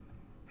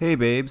Hey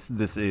babes,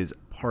 this is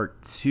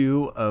part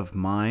 2 of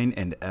mine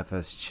and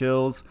FS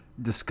Chill's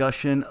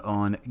discussion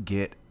on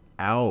Get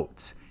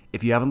Out.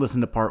 If you haven't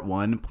listened to part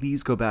 1,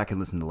 please go back and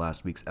listen to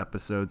last week's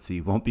episode so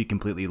you won't be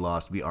completely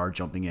lost. We are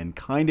jumping in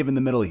kind of in the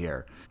middle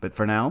here. But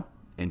for now,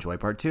 enjoy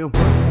part 2.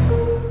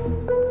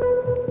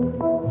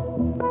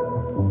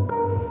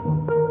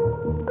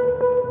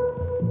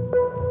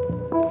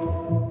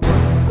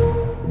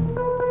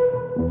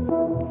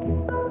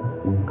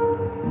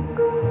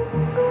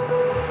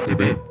 Hey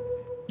babe.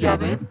 Yeah,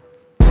 babe.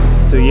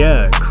 So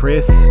yeah,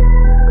 Chris,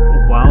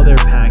 while they're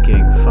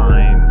packing,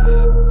 finds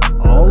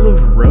all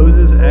of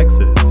Rose's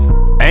exes.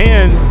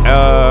 And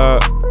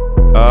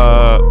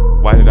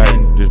why did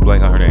I just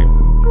blank on her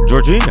name?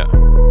 Georgina.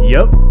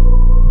 Yep,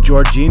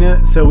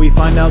 Georgina. So we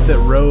find out that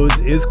Rose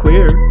is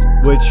queer,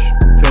 which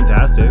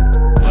fantastic.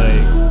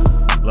 Like,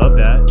 love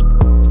that.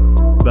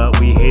 But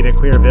we hate a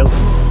queer villain.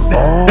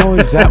 Oh,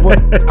 is that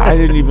what? I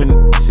didn't even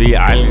see.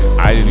 I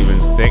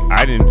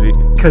didn't think.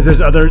 Because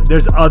there's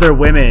other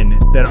women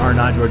that are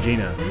not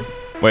Georgina.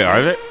 Wait,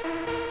 are there?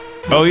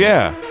 Oh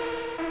yeah.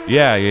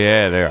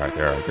 There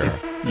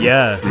are.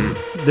 Yeah.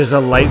 There's a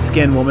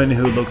light-skinned woman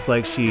who looks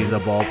like she's a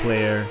ball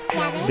player.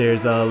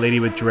 There's a lady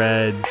with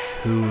dreads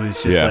who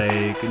is just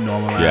like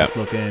normal-ass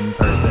looking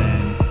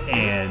person.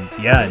 And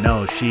yeah,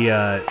 no, she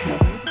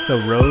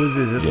so Rose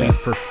is at least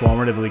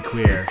performatively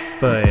queer.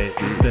 But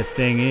the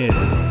thing is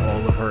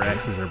all of her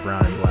exes are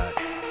brown and black.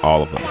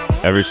 All of them.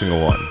 Every single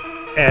one.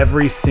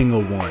 Every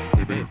single one.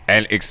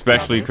 And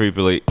especially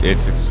creepily,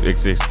 it's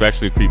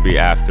especially creepy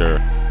after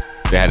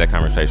they had that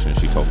conversation and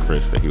she told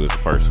Chris that he was the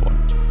first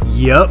one.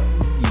 Yep.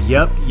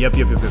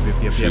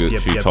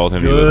 She told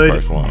him he was the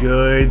first one.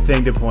 Good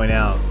thing to point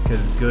out,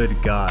 because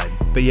good God.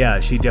 But yeah,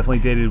 she definitely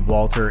dated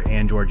Walter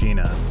and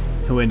Georgina,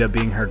 who end up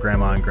being her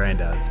grandma and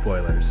granddad.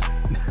 Spoilers.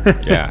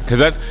 Yeah, because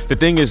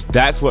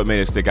that's what made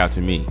it stick out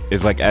to me.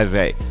 Is like as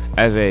a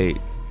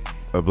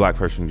black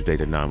person who's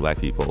dated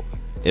non-black people,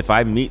 if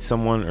I meet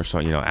someone or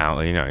something,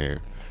 you're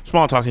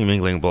small talking,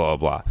 mingling, blah,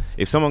 blah, blah.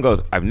 If someone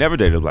goes, I've never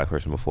dated a black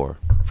person before,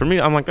 for me,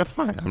 I'm like, that's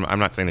fine. I'm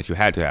not saying that you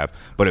had to have.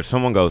 But if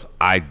someone goes,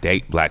 I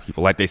date black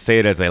people, like they say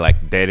it as they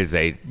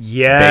they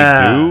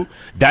do,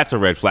 that's a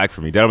red flag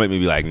for me. That'll make me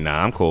be like,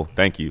 nah, I'm cool.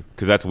 Thank you.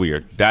 Because that's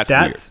weird. That's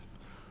weird.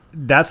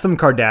 That's some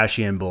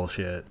Kardashian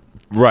bullshit.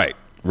 Right.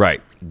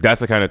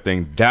 That's the kind of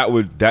thing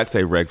that's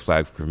a red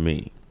flag for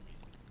me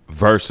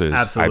versus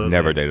Absolutely. I've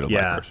never dated a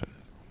black person.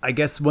 I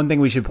guess one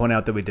thing we should point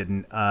out that we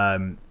didn't,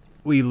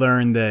 we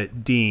learned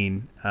that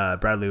Dean,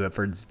 Bradley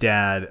Whitford's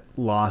dad,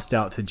 lost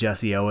out to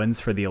Jesse Owens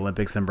for the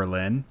Olympics in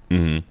Berlin.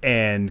 Mm-hmm.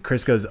 And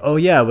Chris goes, oh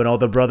yeah, when all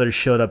the brothers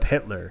showed up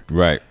Hitler.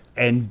 Right.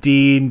 And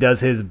Dean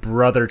does his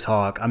brother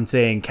talk. I'm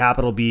saying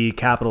capital B,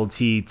 capital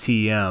T,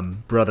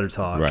 TM, brother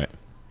talk. Right.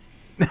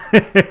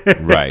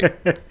 Right.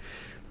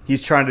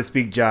 He's trying to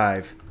speak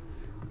jive.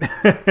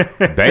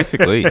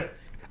 Basically.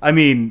 I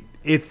mean,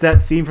 it's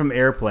that scene from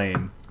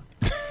Airplane.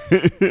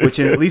 Which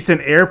at least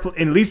in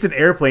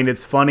Airplane,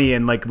 it's funny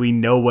and like we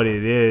know what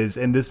it is.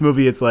 In this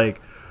movie, it's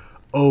like,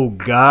 oh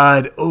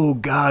god,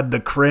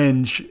 the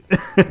cringe.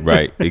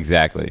 Right,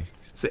 exactly.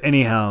 So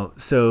anyhow,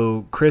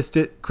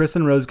 Chris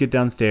and Rose get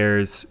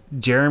downstairs.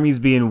 Jeremy's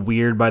being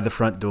weird by the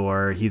front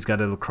door. He's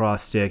got a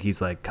lacrosse stick. He's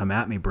like, "Come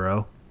at me,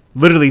 bro."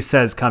 Literally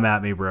says, "Come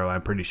at me, bro."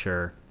 I'm pretty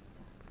sure.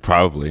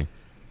 Probably.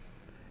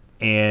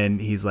 And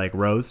he's like,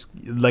 Rose,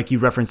 like you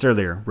referenced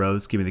earlier,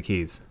 Rose, give me the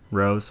keys.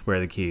 Rose, where are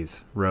the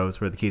keys?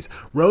 Rose, where are the keys?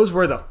 Rose,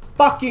 where are the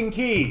fucking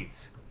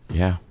keys?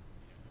 Yeah.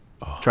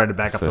 Oh, tried to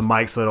back up the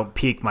mic so I don't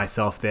peek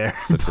myself there.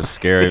 Such a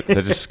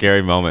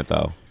scary moment,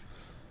 though.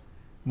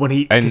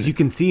 Because you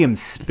can see him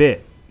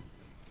spit.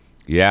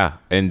 Yeah,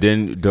 and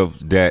then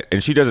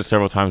and she does it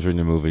several times during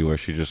the movie where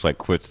she just like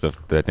quits the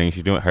thing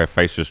she's doing. Her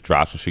face just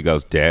drops and she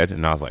goes dead,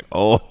 and I was like,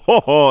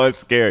 oh, it's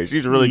scary.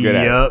 She's really good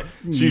at it.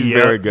 She's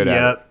very good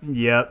at it.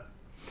 Yep.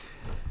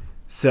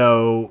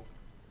 So,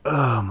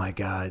 oh my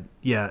god,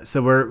 yeah.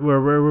 So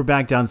we're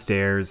back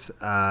downstairs.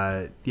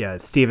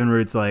 Stephen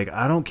Root's like,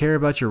 I don't care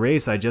about your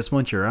race. I just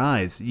want your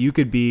eyes. You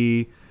could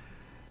be.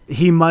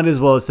 He might as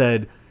well have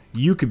said,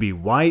 you could be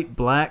white,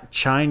 black,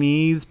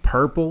 Chinese,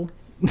 purple.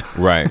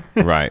 Right.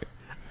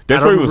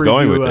 That's where he was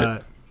going with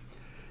it.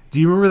 Do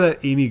you remember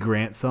that Amy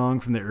Grant song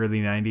from the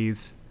early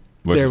 90s?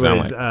 What's it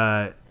sound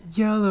like?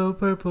 Yellow,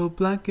 purple,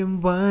 black,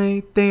 and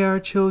white, they are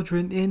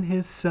children in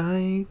his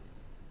sight.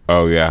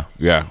 Oh, yeah.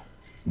 Yes.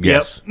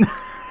 Yep.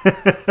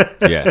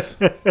 Yes.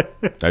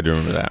 I do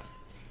remember that.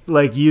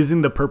 Like,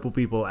 using the purple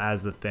people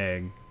as the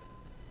thing.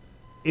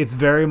 It's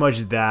very much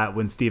that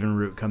when Stephen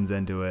Root comes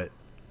into it.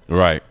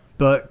 Right.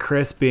 But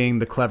Chris, being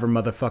the clever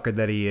motherfucker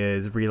that he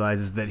is,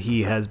 realizes that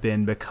he has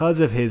been, because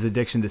of his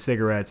addiction to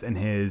cigarettes and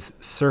his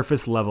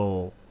surface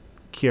level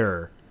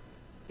cure,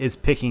 is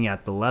picking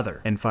at the leather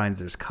and finds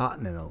there's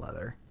cotton in the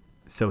leather.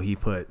 So he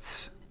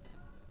puts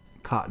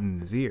cotton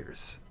in his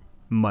ears.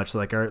 Much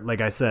like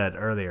I said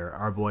earlier,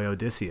 our boy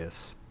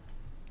Odysseus.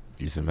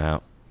 Use him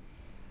out.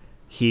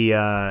 He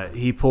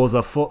pulls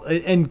a full,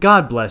 and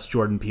God bless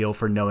Jordan Peele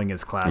for knowing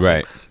his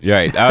classics.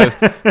 Right. I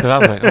was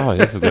like, oh,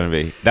 this is gonna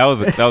be that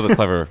was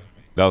a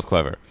That was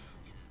clever.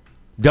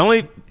 The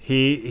only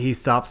He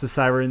stops the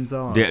sirens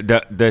on.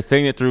 the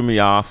thing that threw me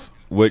off,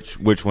 which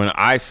when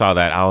I saw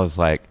that, I was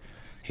like,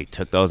 he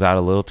took those out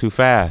a little too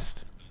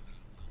fast.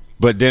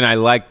 But then I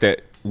liked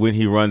that when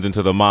he runs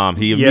into the mom,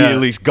 he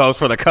immediately goes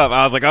for the cup.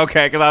 I was like,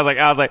 okay, because I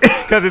was like,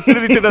 because as soon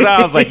as he took those out,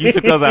 I was like, you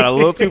took those out a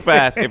little too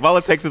fast. If all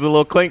it takes is a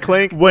little clink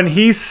clink. When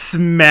he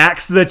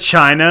smacks the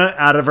china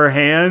out of her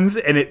hands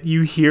and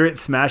you hear it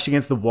smash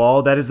against the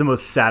wall, that is the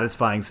most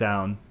satisfying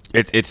sound.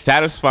 It's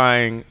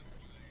satisfying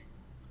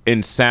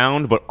in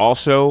sound, but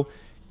also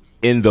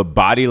in the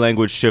body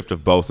language shift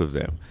of both of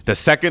them. The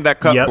second that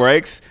cup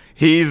breaks,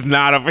 he's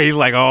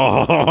like,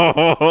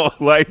 oh,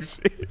 like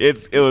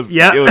it was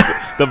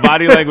the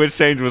body language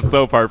change was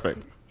so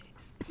perfect.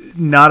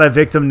 Not a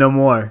victim no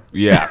more.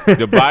 Yeah,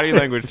 the body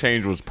language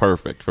change was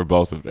perfect for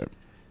both of them.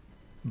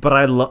 But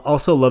I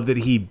also love that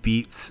he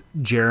beats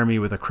Jeremy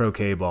with a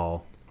croquet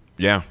ball.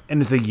 Yeah.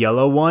 And it's a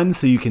yellow one,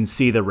 so you can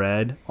see the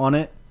red on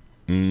it.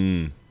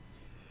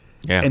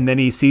 Yeah. And then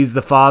he sees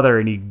the father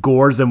and he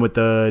gores him with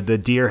the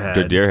deer head.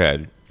 The deer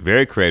head.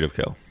 Very creative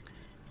kill.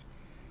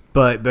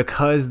 But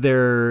because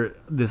they're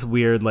this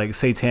weird, like,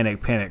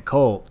 satanic panic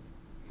cult,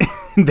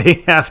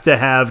 they have to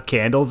have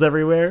candles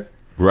everywhere.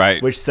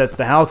 Right. Which sets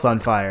the house on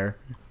fire.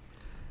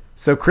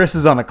 So Chris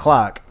is on a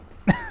clock.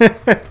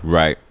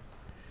 Right.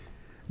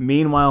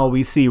 Meanwhile,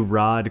 we see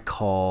Rod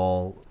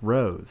call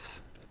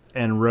Rose.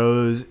 And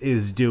Rose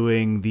is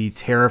doing the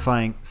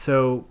terrifying...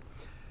 So,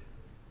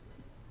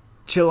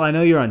 Chill, I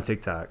know you're on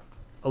TikTok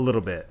a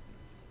little bit.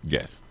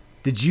 Yes.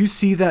 Did you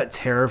see that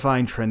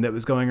terrifying trend that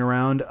was going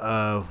around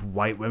of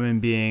white women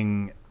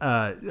being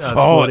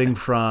floating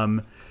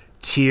from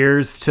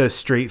tears to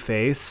straight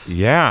face?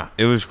 Yeah,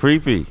 it was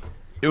creepy.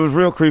 It was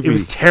real creepy. It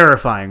was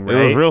terrifying, right?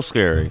 It was real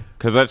scary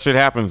because that shit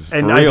happens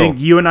and for real. I think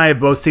you and I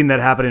have both seen that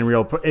happen in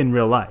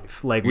real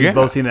life. Like, we've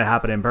both seen that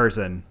happen in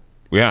person.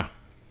 Yeah.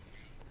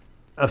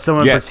 Of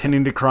someone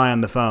pretending to cry on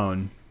the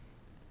phone.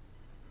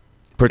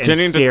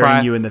 Pretending and staring to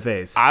cry you in the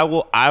face.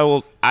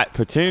 I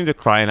pretending to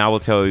cry, and I will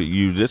tell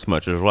you this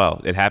much as well.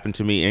 It happened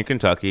to me in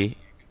Kentucky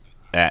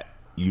at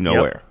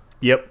where.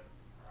 Yep.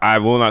 I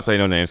will not say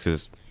no names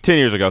because 10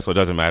 years ago, so it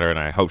doesn't matter, and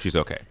I hope she's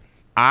okay.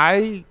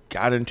 I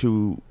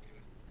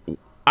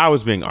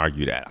was being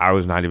argued at. I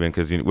was not even,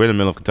 because we're in the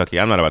middle of Kentucky.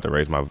 I'm not about to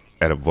raise my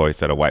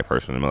voice at a white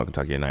person in the middle of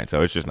Kentucky at night, so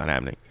it's just not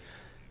happening.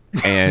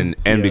 And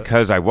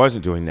because I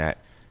wasn't doing that,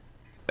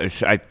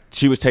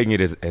 she was taking it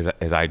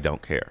as I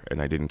don't care,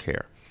 and I didn't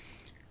care.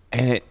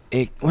 And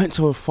it went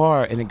so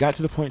far, and it got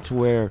to the point to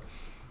where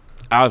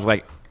I was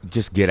like,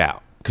 just get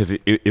out. Because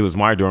it was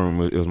my dorm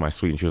room, it was my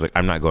suite, and she was like,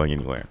 I'm not going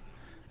anywhere.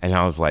 And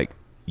I was like,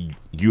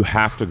 you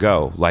have to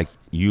go. Like,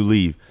 you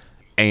leave.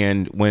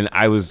 And when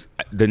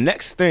the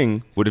next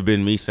thing would have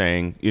been me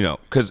saying,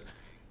 because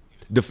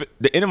the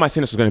end of my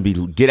sentence was going to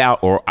be, get out,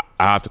 or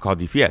I have to call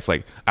DPS.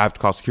 Like, I have to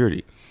call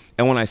security.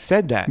 And when I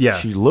said that,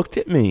 she looked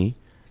at me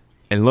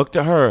and looked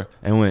at her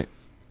and went,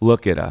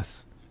 look at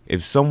us.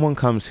 If someone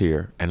comes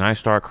here and I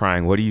start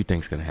crying, what do you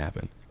think's going to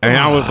happen? And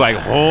I was like,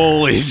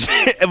 holy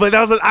shit. But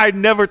I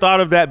never thought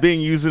of that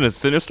being used in a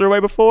sinister way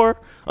before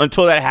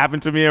until that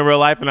happened to me in real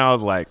life. And I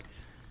was like,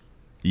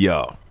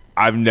 yo,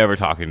 I'm never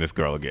talking to this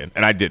girl again.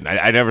 And I didn't.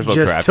 I never spoke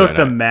to her after that.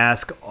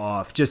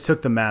 Just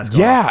took the mask off.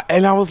 Yeah.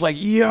 And I was like,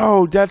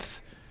 yo,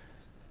 that's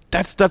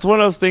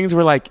one of those things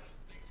where, like,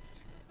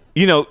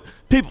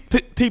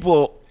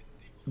 people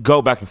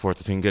go back and forth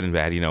between good and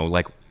bad,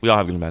 like, we all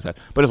have good and bad side.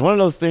 But it's one of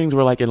those things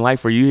where, like, in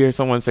life where you hear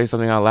someone say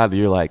something out loud that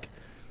you're like,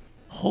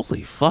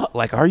 holy fuck,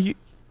 like,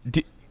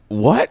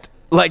 what?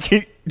 Like,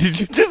 did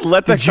you just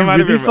let that come out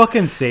of your mouth? Did you really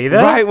fucking say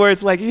that? Right, where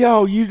it's like,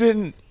 yo, you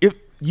didn't, if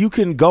you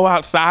can go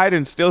outside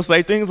and still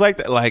say things like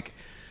that, like,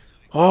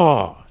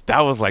 oh, that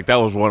was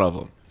one of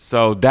them.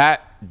 So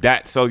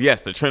so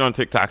yes, the trend on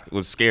TikTok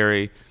was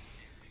scary.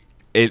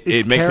 It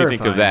makes me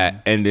think of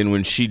that. And then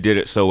when she did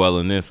it so well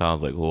in this, I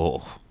was like,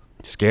 whoa,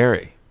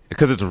 scary.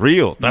 Because it's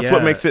real. That's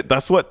what makes it.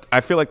 That's what I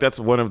feel like. That's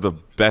one of the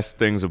best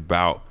things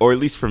about, or at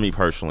least for me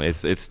personally,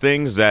 it's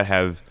things that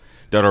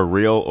are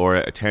real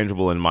or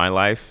tangible in my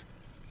life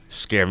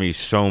scare me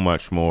so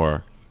much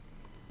more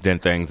than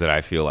things that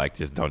I feel like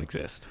just don't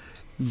exist.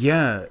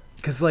 Yeah,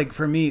 because, like,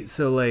 for me,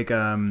 so, like,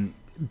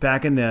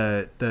 back in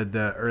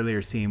the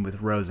earlier scene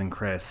with Rose and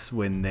Chris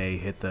when they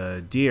hit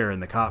the deer and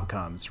the cop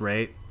comes,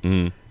 right?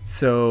 Mm-hmm.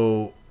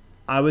 So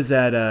I was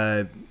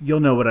at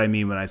you'll know what I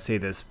mean when I say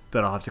this,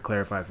 but I'll have to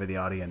clarify for the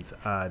audience.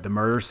 The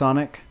Murder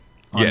Sonic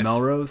on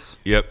Melrose.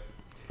 Yep.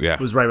 Yeah.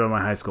 Was right by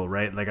my high school,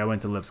 right? Like, I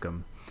went to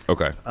Lipscomb.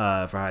 Okay.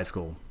 For high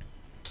school.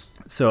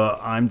 So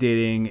I'm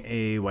dating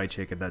a white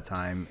chick at that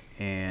time,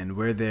 and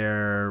we're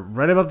there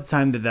right about the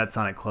time that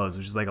Sonic closed,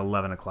 which is like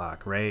 11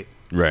 o'clock, right?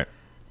 Right.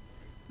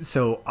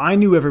 So I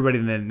knew everybody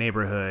in the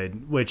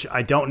neighborhood, which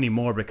I don't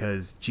anymore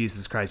because,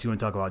 Jesus Christ, you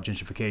want to talk about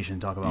gentrification,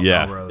 talk about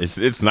Melrose.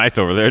 It's nice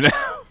over there now.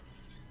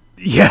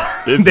 Yeah,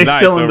 they nice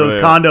sell in those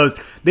there. Condos.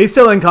 They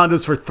sell in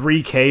condos for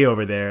 $3,000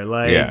 over there.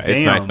 Like, yeah,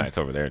 damn. It's nice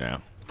over there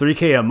now.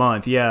 $3,000 a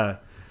month, yeah.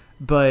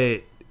 But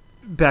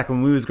back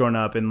when we was growing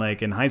up and,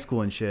 like, in high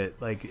school and shit,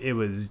 like, it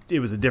was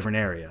a different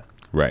area.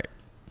 Right.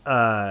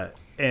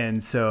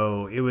 And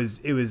so it was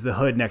the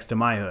hood next to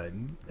my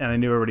hood, and I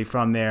knew everybody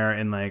from there,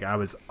 and like I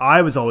was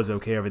always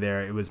okay over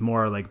there. It was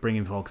more like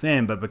bringing folks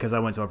in, but because I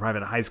went to a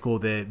private high school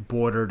that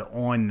bordered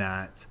on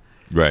that,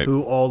 Right.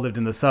 who all lived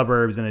in the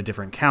suburbs in a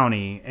different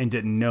county and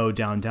didn't know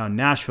downtown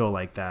Nashville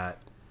like that,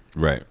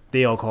 Right.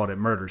 they all called it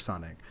Murder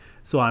Sonic.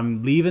 So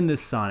I'm leaving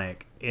this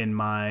Sonic in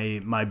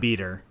my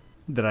beater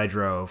that I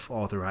drove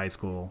all through high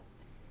school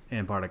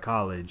and part of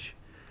college,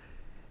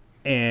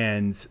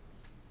 and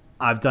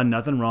I've done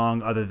nothing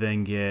wrong other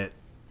than get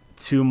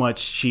too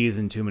much cheese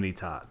and too many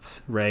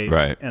tots, right?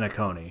 Right. And a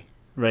coney,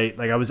 right?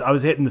 Like I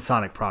was hitting the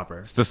Sonic proper.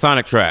 It's the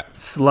Sonic trap.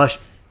 Slush,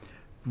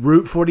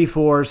 Route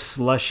 44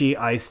 slushy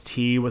iced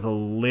tea with a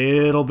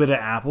little bit of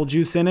apple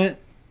juice in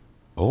it.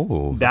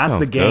 Oh, That's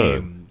the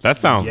game. Good. That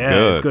sounds Yeah,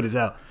 good. it's good as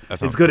hell. That It's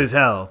sounds good as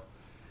hell.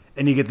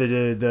 And you get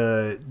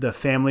the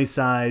family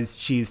size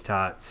cheese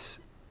tots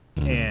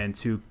and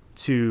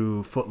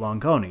two foot long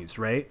conies,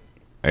 right?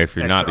 If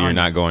you're Extra not, you're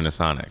not onions. going to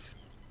Sonic.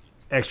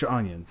 Extra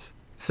onions.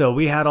 So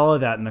we had all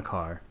of that in the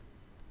car.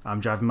 I'm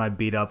driving my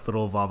beat up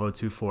little Volvo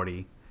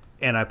 240,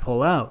 and I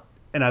pull out,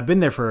 and I've been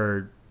there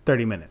for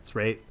 30 minutes,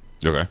 right?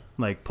 Okay.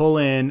 Like pull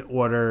in,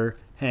 order,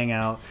 hang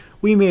out.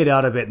 We made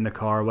out a bit in the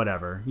car,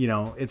 whatever. You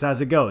know, it's as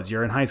it goes.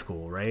 You're in high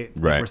school, right?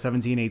 Like, Right. we're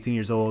 17, 18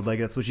 years old. Like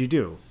that's what you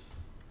do.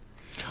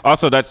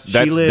 Also, that's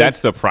lives-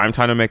 that's the prime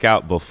time to make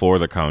out before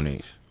the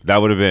conies. That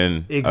would have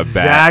been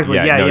Exactly.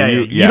 a bad. Yeah.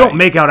 You don't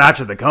make out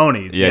after the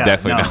conies. Yeah,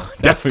 definitely no. not.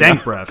 That's Definitely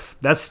stank breath.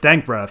 That's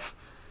stank breath.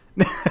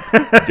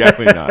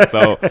 Definitely not.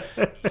 So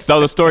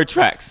the story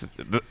tracks.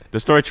 The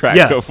story tracks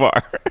Yeah. so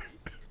far.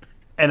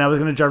 And I was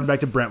gonna drive back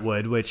to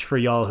Brentwood, which for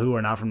y'all who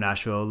are not from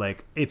Nashville,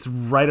 like it's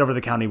right over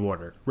the county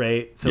border,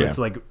 right? So Yeah. it's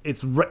like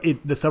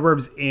the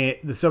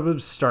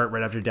suburbs start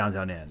right after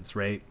downtown ends,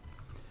 right?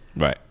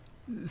 Right.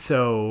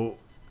 So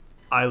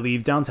I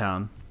leave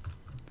downtown,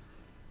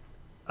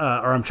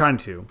 or I'm trying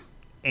to,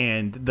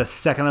 and the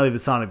second I leave the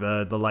Sonic,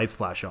 the lights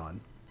flash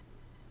on.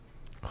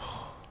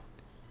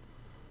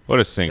 What a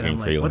And sinking I'm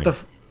like, feeling.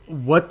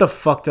 what the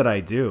fuck did I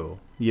do?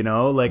 You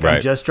know, like Right.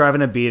 I'm just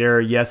driving a beater.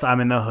 Yes,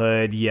 I'm in the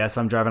hood. Yes,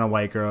 I'm driving a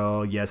white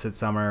girl. Yes, it's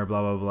summer.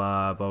 Blah blah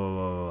blah blah blah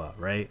blah blah.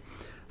 Right?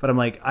 But I'm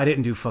like, I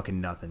didn't do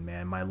fucking nothing,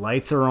 man. My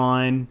lights are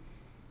on.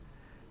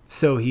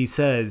 So he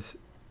says,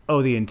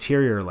 "Oh, the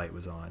interior light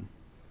was on,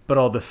 but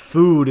all the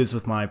food is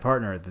with my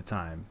partner at the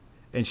time."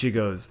 And she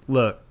goes,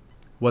 "Look,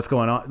 what's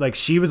going on?" Like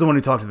she was the one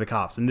who talked to the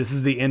cops, and this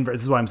is the inverse.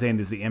 This is why I'm saying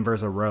this is the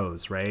inverse of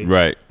Rose, right?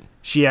 Right.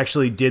 She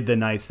actually did the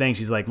nice thing.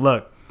 She's like,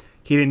 look,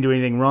 he didn't do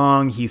anything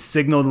wrong. He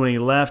signaled when he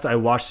left. I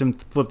watched him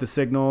flip the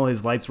signal.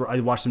 I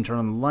watched him turn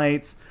on the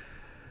lights.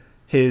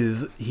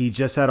 He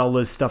just had all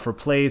his stuff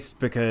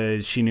replaced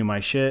because she knew my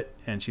shit.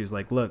 And she was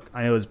like, look,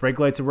 I know his brake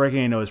lights are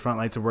working. I know his front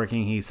lights are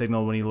working. He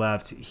signaled when he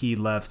left. He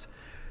left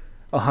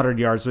 100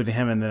 yards with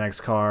him in the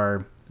next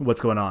car.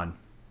 What's going on?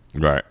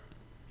 Right.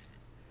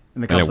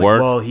 And the And cop's it like,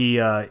 worked? well, he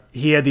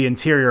had the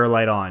interior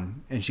light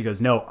on. And she goes,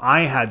 no,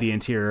 I had the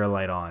interior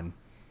light on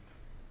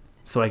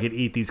so I could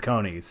eat these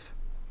conies.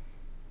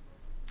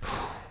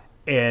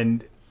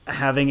 And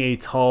having a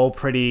tall,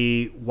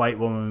 pretty white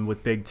woman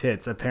with big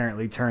tits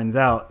apparently turns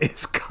out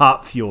is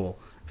cop fuel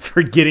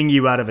for getting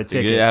you out of a You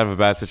ticket. get out of a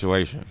bad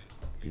situation.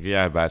 You get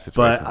out of a bad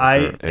situation.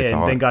 But for sure. It's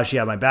hard. thank God she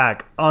had my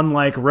back,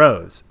 unlike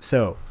Rose.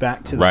 So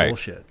back to the Right.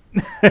 bullshit.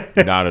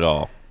 Not at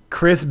all.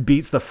 Chris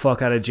beats the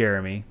fuck out of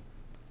Jeremy.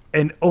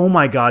 And oh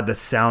my God, the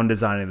sound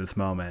design in this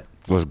moment.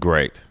 It was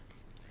great.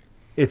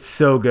 It's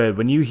so good.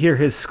 When you hear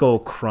his skull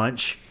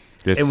crunch,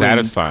 It's and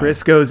satisfying. when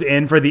Chris goes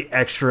in for the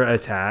extra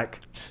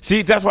attack.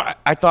 See, that's why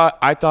I thought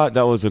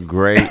that was a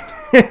great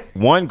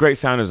one, great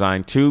sound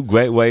design. Two,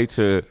 great way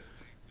to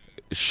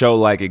show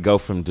like it go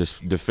from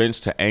defense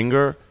to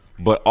anger,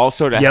 but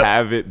also to Yep.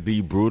 have it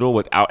be brutal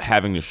without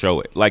having to show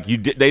it. Like you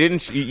didn't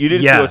see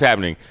Yeah. what was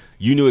happening.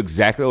 You knew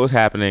exactly what was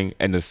happening,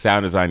 and the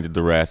sound design did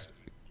the rest.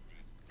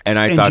 And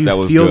I thought that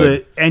was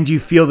good. And you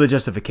feel the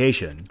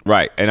justification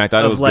Right, and I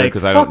thought it of was good like,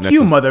 because I don't fuck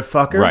you,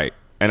 motherfucker. Right,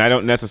 and I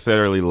don't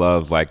necessarily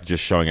love like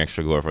just showing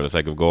extra gore for the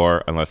sake of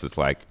gore, unless it's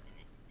like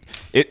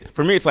it.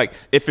 For me, it's like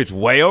if it's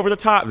way over the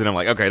top, then I'm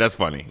like, okay, that's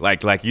funny.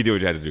 Like you do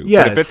what you had to do.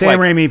 Yeah, but if it's Sam like,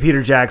 Raimi,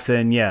 Peter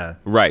Jackson, yeah.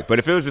 right, but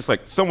if it was just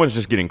like someone's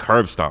just getting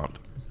curb stomped,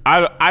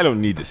 I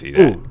don't need to see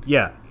that. Ooh,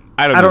 yeah.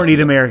 I don't I don't need to need see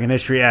that. American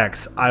History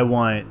X. I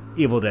want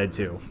Evil Dead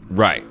 2.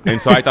 Right,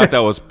 and so I thought that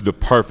was the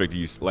perfect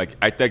use. Like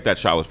I think that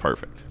shot was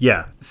perfect.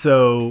 Yeah.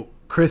 So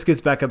Chris gets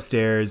back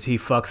upstairs. He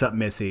fucks up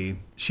Missy.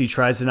 She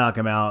tries to knock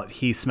him out.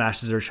 He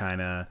smashes her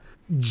china.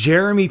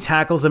 Jeremy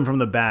tackles him from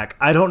the back.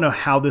 I don't know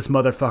how this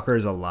motherfucker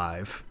is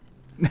alive.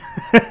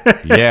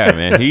 Yeah,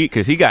 man,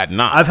 because he got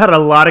knocked. I've had a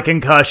lot of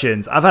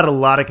concussions. And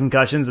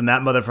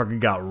that motherfucker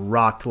got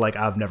rocked like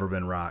I've never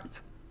been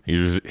rocked. He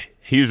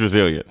was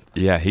resilient.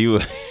 Yeah, he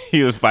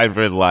was fighting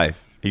for his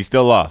life. He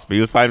still lost, but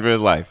he was fighting for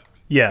his life.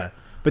 Yeah.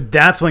 But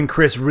that's when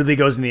Chris really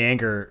goes in the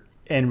anger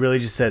and really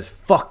just says,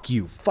 fuck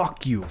you,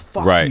 fuck you,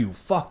 fuck Right. you,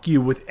 fuck you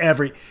with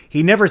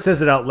he never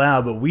says it out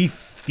loud, but we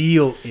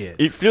feel it.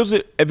 It feels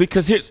it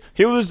because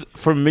here was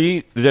for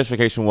me the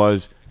justification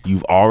was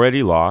you've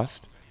already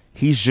lost.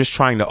 he's just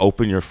trying to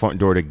open your front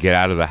door to get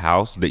out of the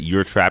house that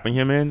you're trapping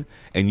him in,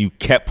 and you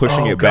kept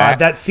pushing it back.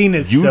 That scene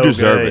is you so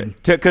deserve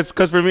good. it.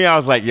 Because for me, I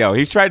was like, yo,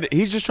 he's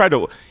just tried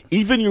to.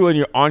 Even when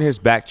you're on his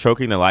back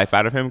choking the life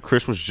out of him,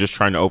 Chris was just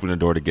trying to open the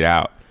door to get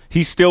out.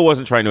 He still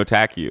wasn't trying to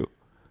attack you.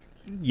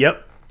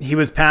 Yep. He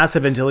was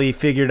passive until he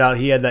figured out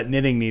he had that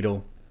knitting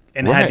needle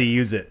and had to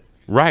use it.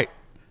 Right.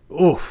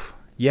 Oof.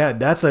 Yeah,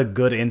 that's a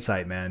good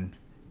insight, man.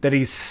 That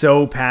he's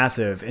so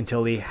passive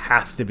until he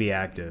has to be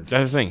active.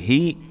 That's the thing.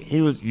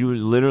 You were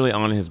literally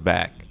on his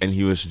back, and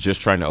he was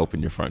just trying to open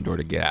your front door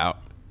to get out.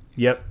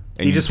 Yep.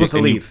 And He just wants to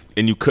leave.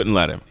 And you couldn't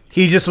let him.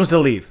 He just wants to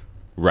leave.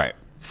 Right.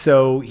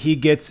 So he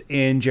gets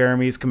in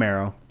Jeremy's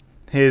Camaro,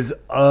 his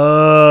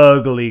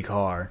ugly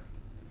car.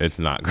 It's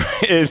not great.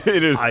 It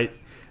is. It's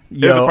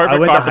Yo, a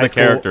perfect car for the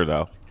character,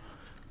 though.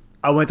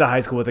 I went to high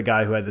school with a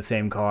guy who had the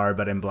same car,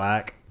 but in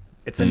black.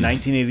 It's a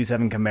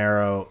 1987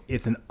 Camaro.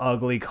 It's an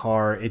ugly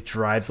car. It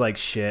drives like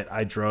shit.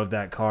 I drove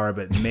that car,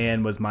 but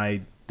man,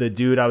 the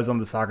dude I was on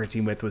the soccer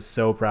team with was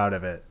so proud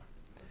of it.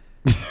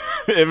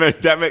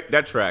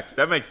 That tracks.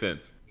 That makes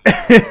sense.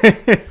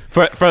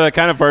 for the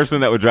kind of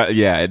person that would drive,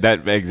 yeah,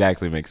 that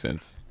exactly makes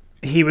sense.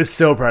 He was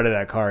so proud of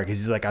that car because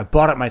he's like, I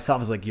bought it myself. I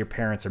was like, your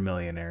parents are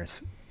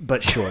millionaires,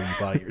 but sure, you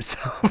bought it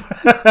yourself.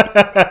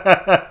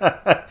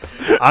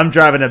 I'm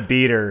driving a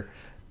beater.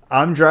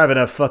 I'm driving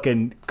a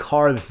fucking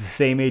car that's the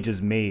same age as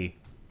me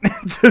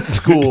to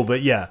school,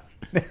 but yeah.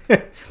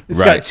 It's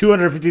got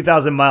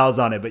 250,000 miles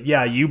on it, but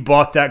yeah, you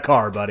bought that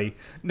car, buddy.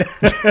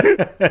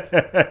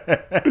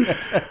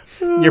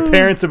 Your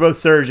parents are both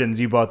surgeons.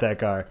 You bought that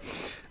car.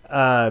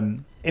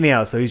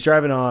 Anyhow, so he's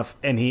driving off,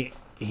 and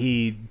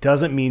he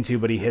doesn't mean to,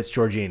 but he hits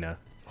Georgina.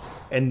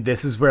 And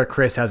this is where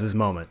Chris has his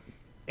moment.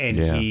 And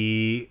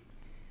he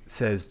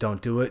says,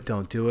 don't do it,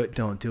 don't do it,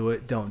 don't do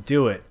it, don't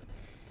do it.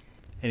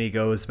 And he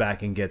goes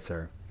back and gets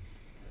her.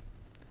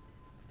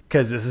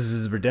 Because this is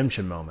his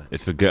redemption moment.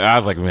 I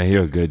was like, man,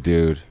 you're a good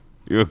dude.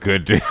 You're a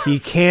good dude. He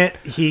can't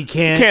leave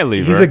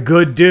He's her. a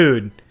good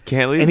dude.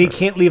 Can't leave and her. he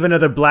can't leave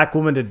another black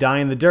woman to die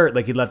in the dirt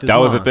like he left his That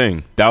mom. was the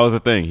thing. That was the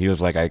thing. He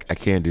was like, I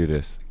can't do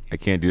this. I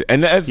can't do it.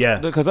 And that's,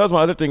 because that was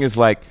my other thing is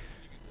like,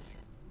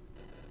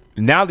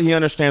 now that he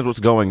understands what's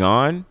going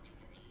on,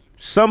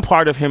 some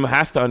part of him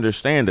has to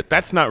understand that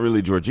that's not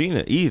really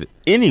Georgina either.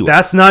 Anyway.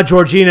 That's not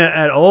Georgina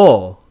at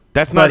all.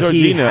 That's not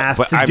Georgina,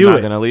 but I'm not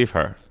going to leave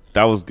her.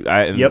 That was,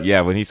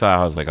 yeah, when he saw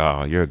her, I was like,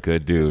 oh, you're a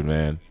good dude,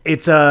 man.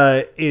 It's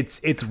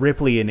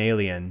Ripley in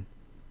Alien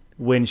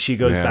when she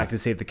goes back to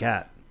save the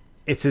cat.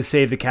 It's his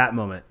save the cat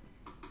moment.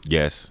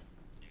 Yes.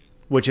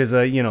 Which is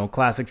a,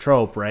 classic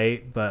trope,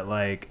 right? But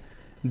like,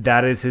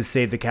 that is his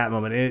save the cat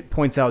moment. And it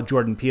points out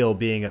Jordan Peele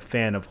being a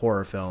fan of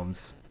horror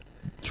films.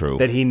 True.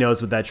 That he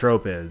knows what that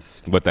trope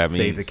is. What that means.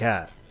 Save the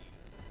cat.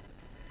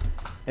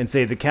 And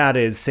save the cat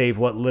is save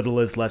what little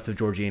is left of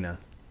Georgina.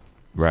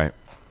 Right.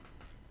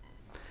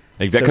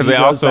 Exactly, because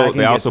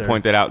they also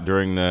point that out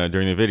during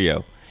the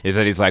video. Is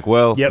that he's like,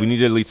 well, we need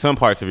to delete some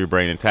parts of your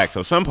brain intact,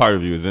 so some part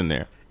of you is in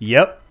there.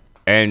 Yep.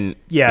 And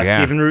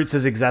Stephen Root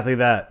says exactly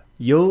that.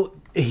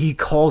 He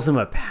calls him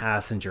a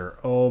passenger.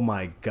 Oh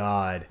my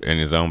god. In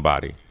his own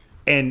body.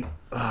 And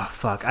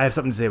fuck, I have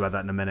something to say about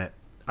that in a minute.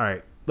 All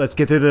right, let's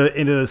get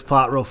into this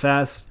plot real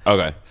fast.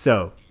 Okay.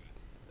 So,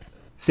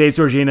 saves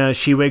Georgina.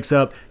 She wakes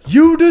up.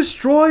 You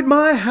destroyed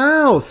my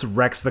house.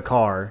 Wrecks the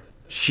car.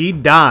 She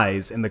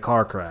dies in the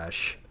car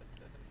crash.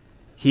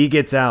 He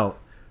gets out.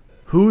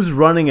 Who's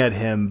running at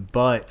him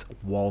but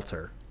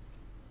Walter?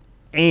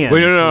 And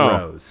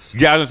Rose.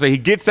 Yeah, I was going to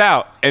say, he gets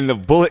out, and the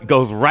bullet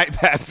goes right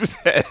past his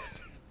head.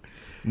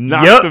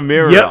 Knocks the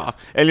mirror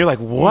off. And you're like,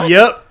 what?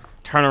 Yep.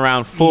 Turn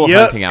around, full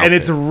hunting outfit. And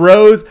it's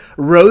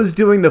Rose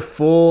doing the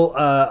full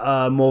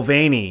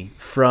Mulvaney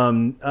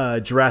from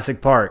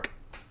Jurassic Park.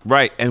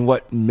 Right, and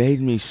what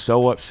made me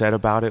so upset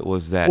about it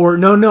was that...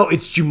 No,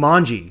 it's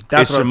Jumanji.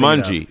 That's what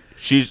Jumanji.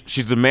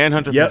 She's the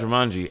manhunter from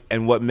Jumanji.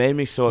 And what made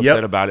me so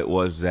upset about it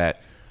was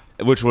that,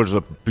 which was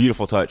a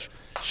beautiful touch,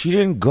 she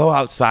didn't go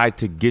outside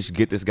to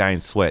get this guy in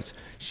sweats.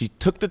 She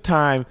took the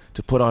time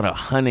to put on a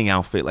hunting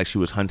outfit like she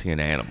was hunting an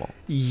animal.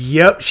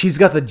 Yep, she's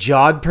got the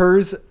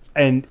jodhpurs.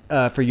 And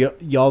for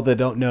y'all that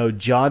don't know,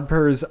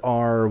 jodhpurs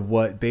are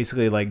what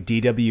basically like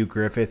D.W.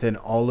 Griffith and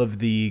all of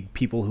the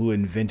people who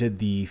invented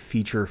the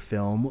feature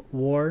film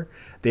wore.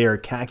 They are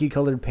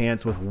khaki-colored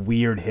pants with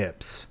weird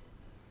hips.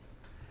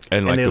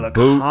 And like they the look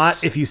boots.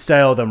 hot if you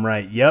style them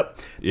right. Yep.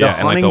 Yeah,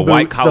 and like the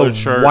white collared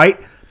shirt.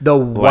 The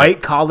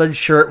white collared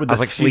shirt with the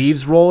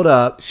sleeves rolled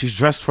up. She's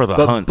dressed for the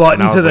hunt.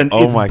 Buttoned to the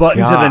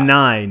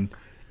nine.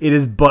 It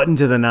is buttoned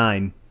to the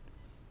nine.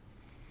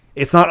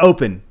 It's not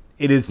open.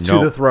 It is to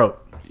the throat.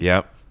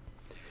 Yep.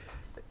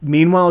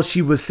 Meanwhile,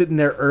 she was sitting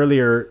there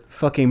earlier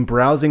fucking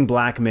browsing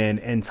Blackman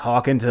and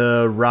talking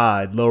to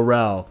Rod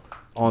Lorel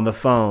on the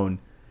phone,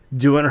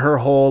 doing her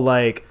whole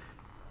like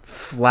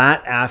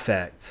flat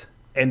affect.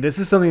 And this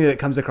is something that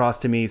comes across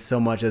to me so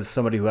much as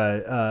somebody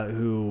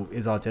who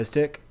is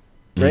autistic,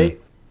 right?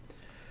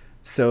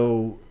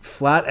 So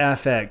flat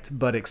affect,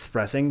 but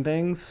expressing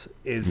things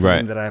is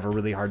something that I have a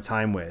really hard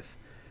time with.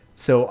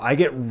 So I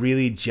get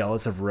really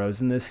jealous of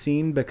Rose in this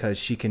scene because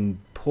she can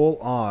pull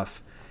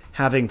off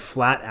having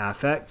flat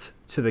affect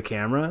to the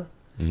camera,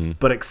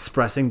 but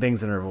expressing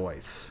things in her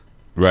voice.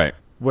 Right.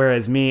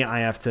 Whereas me, I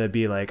have to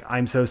be like,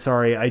 I'm so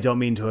sorry, I don't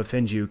mean to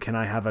offend you. Can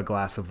I have a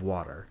glass of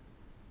water?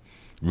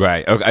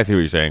 Right. Okay, I see what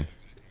you're saying.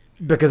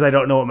 Because I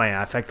don't know what my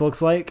affect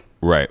looks like.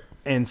 Right.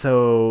 And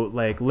so,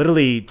 like,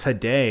 literally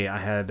today, I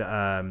had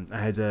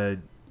to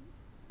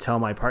tell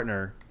my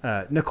partner,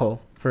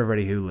 Nicole, for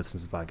everybody who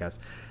listens to the podcast,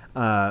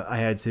 I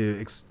had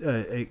to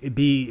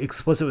be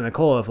explicit with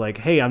Nicole of like,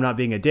 hey, I'm not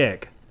being a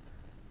dick.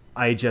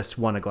 I just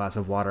want a glass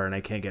of water and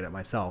I can't get it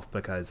myself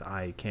because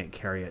I can't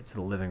carry it to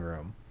the living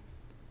room.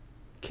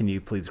 Can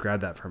you please grab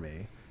that for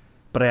me?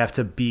 But I have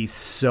to be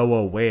so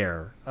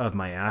aware of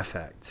my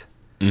affect.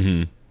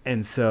 Mm-hmm.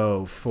 And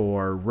so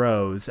for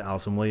Rose,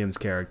 Allison Williams'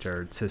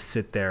 character, to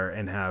sit there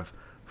and have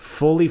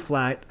fully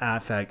flat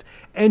affect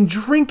and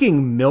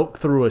drinking milk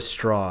through a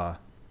straw.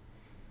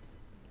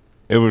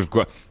 It was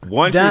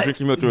one, she was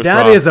drinking milk through a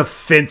straw. That is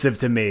offensive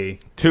to me.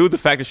 Two, the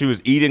fact that she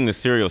was eating the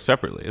cereal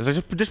separately. It was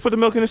like, just put the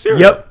milk in the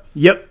cereal.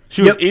 Yep.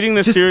 She was eating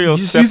the cereal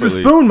just separately. Just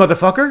use a spoon,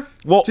 motherfucker.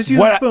 Well, just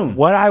use a spoon.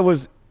 What I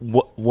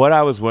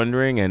was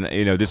wondering, and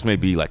this may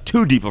be like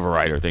too deep of a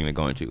writer thing to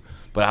go into,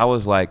 but I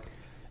was like,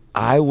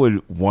 I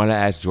would want to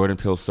ask Jordan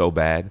Peele so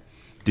bad.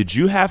 Did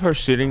you have her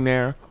sitting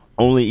there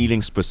only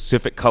eating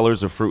specific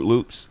colors of Fruit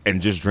Loops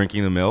and just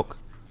drinking the milk?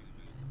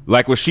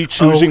 Like, was she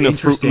choosing the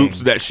Fruit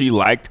Loops that she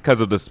liked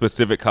because of the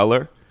specific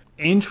color?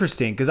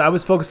 Interesting, because I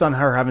was focused on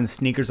her having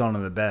sneakers on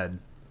in the bed.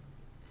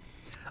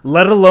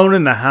 Let alone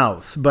in the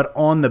house, but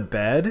on the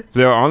bed?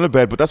 They're on the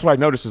bed, but that's what I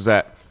noticed is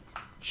that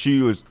she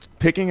was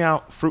picking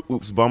out Fruit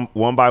Loops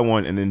one by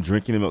one and then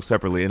drinking the milk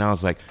separately. And I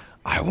was like,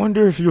 I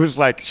wonder if he was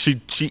like,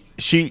 she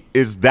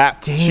is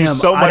that, damn, she's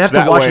so much I'd have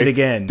that to watch way it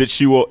again. that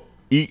she will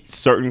eat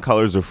certain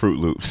colors of Fruit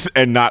Loops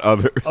and not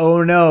others.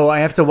 Oh no,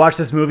 I have to watch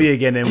this movie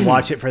again and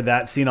watch it for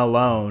that scene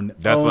alone.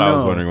 That's what I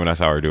was wondering when I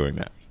saw her doing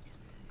that.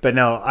 But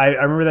no, I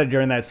remember that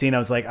during that scene, I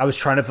was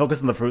trying to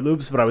focus on the Fruit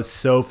Loops, but I was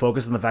so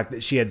focused on the fact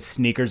that she had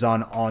sneakers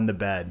on the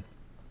bed.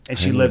 And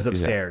she lives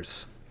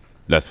upstairs.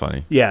 That's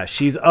funny. Yeah,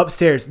 she's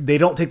upstairs. They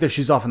don't take their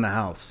shoes off in the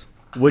house,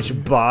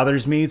 which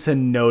bothers me to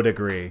no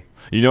degree.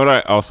 You know what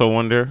I also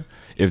wonder?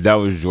 If that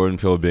was Jordan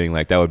Peele being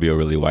like, that would be a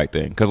really white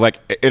thing. Because, like,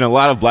 in a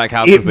lot of black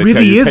houses, they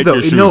tell you, take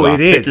your shoes off.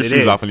 Take your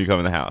shoes off when you come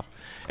in the house.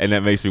 And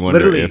that makes me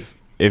wonder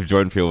if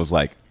Jordan Peele was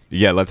like,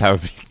 yeah, let's have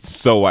it be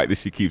so white that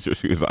she keeps her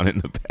shoes on in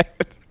the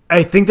bed.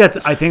 I think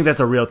that's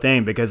a real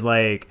thing because,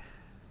 like,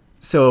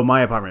 so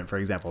my apartment, for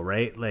example,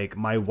 right? Like,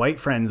 my white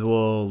friends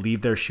will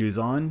leave their shoes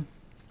on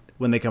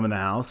when they come in the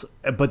house,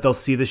 but they'll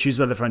see the shoes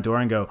by the front door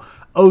and go,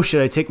 oh,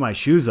 should I take my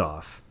shoes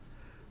off?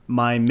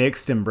 My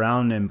mixed and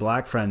brown and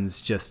black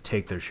friends just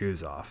take their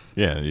shoes off.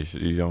 Yeah,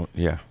 you don't,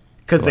 yeah.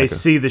 Because they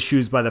see the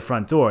shoes by the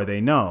front door.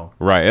 They know.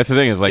 Right. That's the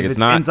thing. Is like, if it's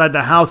not inside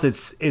the house.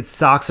 It's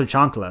socks or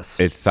chanclas.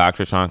 It's socks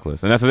or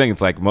chanclas. And that's the thing.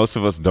 It's like most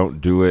of us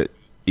don't do it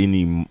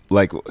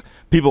like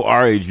people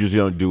our age usually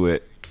don't do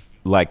it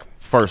like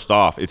first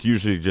off. It's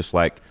usually just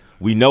like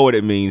we know what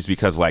it means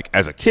because like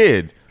as a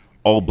kid,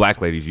 old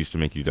black ladies used to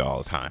make you do it all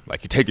the time.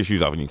 Like you take your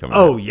shoes off when you come in.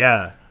 Oh,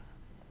 yeah.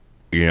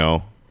 You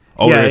know?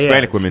 Older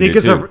Hispanic women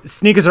sneakers did too.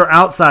 Sneakers are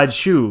outside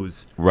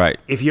shoes. Right.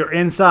 If you're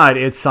inside,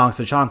 it's socks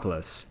or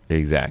chanclas.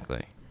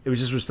 Exactly. It was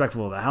just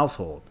respectful of the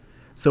household.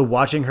 So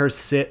watching her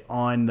sit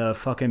on the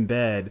fucking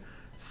bed,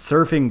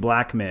 surfing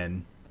black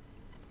men,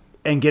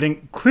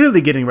 and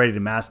clearly getting ready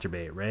to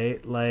masturbate,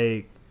 right?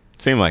 Like,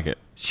 seemed like it.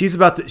 She's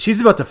about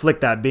to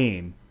flick that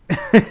bean.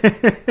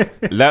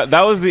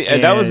 that was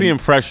the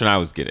impression I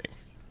was getting.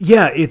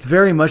 Yeah, it's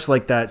very much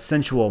like that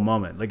sensual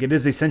moment. Like it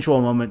is a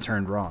sensual moment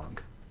turned wrong,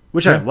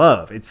 which I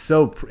love. It's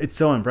so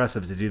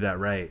impressive to do that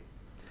right.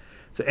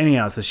 So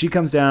anyhow, so she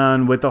comes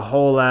down with the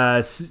whole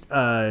ass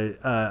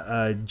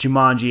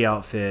Jumanji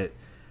outfit,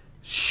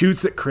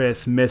 shoots at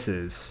Chris,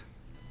 misses.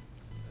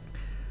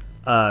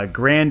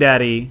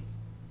 Granddaddy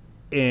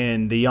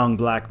in the young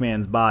black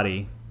man's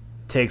body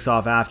takes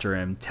off after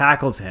him,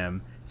 tackles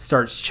him,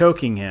 starts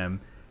choking him.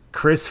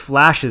 Chris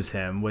flashes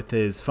him with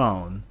his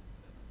phone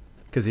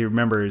because he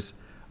remembers,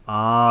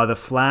 the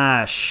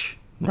flash.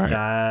 Right.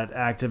 That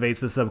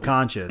activates the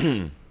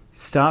subconscious.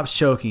 Stops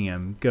choking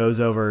him, goes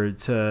over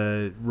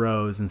to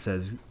Rose and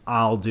says,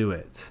 I'll do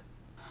it.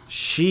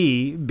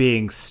 She,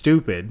 being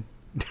stupid,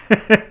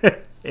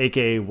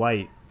 aka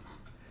white,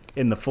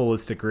 in the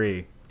fullest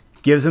degree,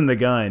 gives him the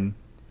gun.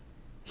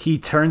 He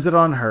turns it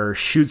on her,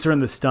 shoots her in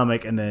the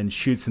stomach, and then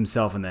shoots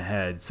himself in the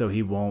head so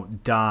he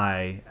won't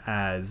die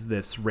as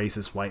this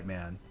racist white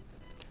man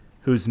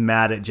who's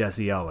mad at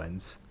Jesse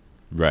Owens.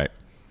 Right.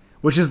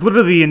 Which is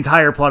literally the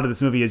entire plot of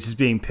this movie is just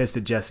being pissed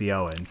at Jesse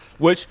Owens.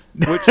 Which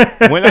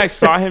when I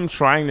saw him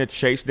trying to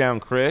chase down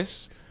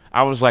Chris,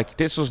 I was like,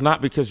 this was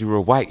not because you were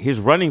white. His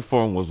running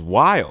form was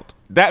wild.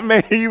 That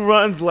man, he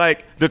runs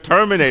like the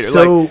Terminator.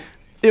 So, like,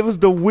 it was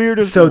the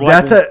weirdest. So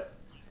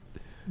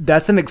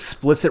that's an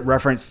explicit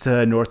reference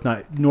to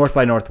North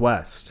by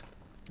Northwest.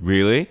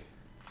 Really?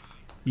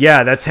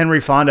 Yeah, that's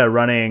Henry Fonda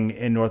running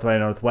in North by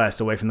Northwest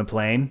away from the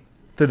plane.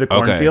 through the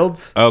Okay.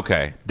 cornfields.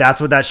 Okay. That's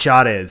what that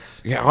shot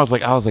is. Yeah, I was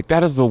like,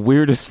 that is the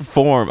weirdest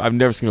form. I've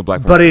never seen a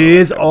black person. But it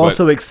is like that,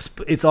 also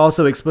it's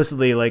also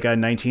explicitly like a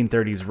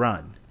 1930s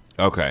run.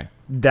 okay.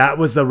 That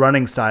was the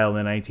running style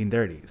in the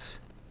 1930s.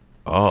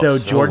 Oh, So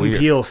Jordan weird.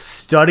 Peele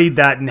studied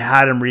that and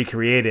had him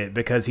recreate it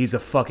because he's a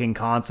fucking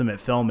consummate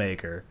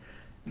filmmaker.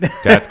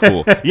 That's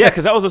cool. Yeah,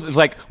 because that was it's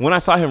like when I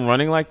saw him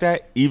running like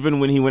that. Even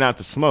when he went out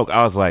to smoke,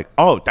 I was like,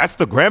 "Oh, that's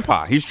the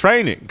grandpa. He's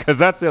training." Because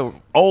that's an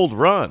old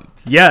run.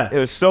 Yeah. It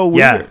was so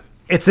Yeah. weird.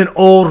 It's an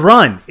old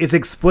run. It's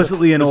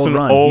explicitly an It's old an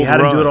run. He old had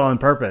to do it run. all on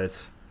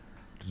purpose.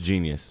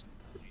 Genius.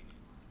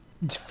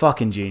 It's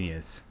fucking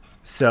genius.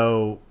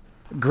 So,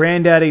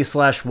 Granddaddy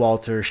 /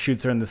 Walter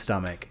shoots her in the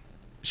stomach,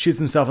 shoots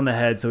himself in the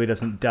head so he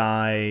doesn't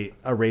die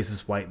a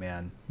racist white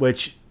man.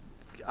 Which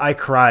I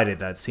cried at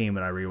that scene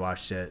when I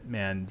rewatched it.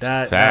 Man,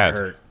 that Sad.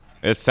 hurt.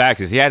 It's sad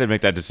because he had to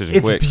make that decision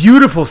It's quick.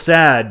 beautiful,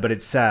 sad, but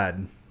it's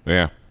sad.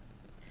 Yeah.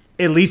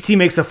 At least he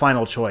makes a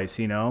final choice,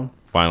 you know.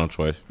 Final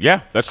choice.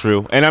 Yeah, that's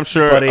true. And I'm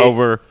sure But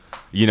over,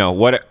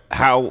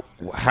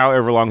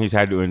 however long he's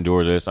had to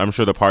endure this, I'm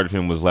sure the part of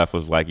him was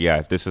like, yeah,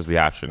 if this is the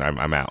option,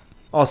 I'm out.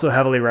 Also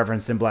heavily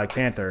referenced in Black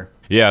Panther.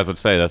 Yeah, I was going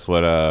to say that's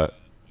what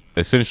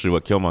essentially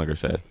what Killmonger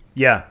said.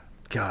 Yeah.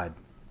 God.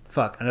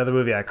 Fuck. Another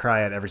movie I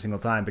cry at every single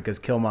time because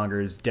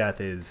Killmonger's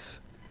death is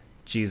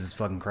Jesus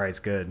fucking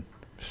Christ good.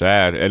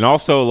 Sad. And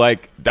also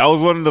like that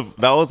was one of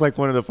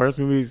the first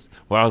movies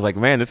where I was like,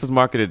 man, this is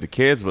marketed to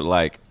kids, but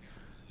like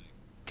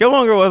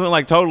Killmonger wasn't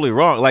like totally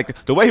wrong.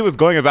 Like the way he was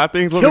going about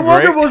things wasn't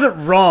Killmonger great.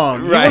 wasn't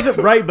wrong. Right. He wasn't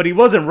right, but he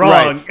wasn't wrong.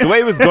 Right. The way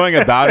he was going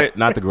about it,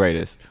 not the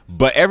greatest.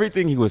 But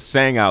everything he was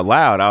saying out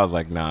loud, I was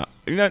like, nah.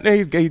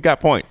 He got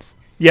points.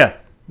 Yeah.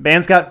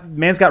 Man's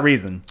got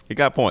reason. He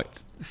got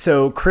points.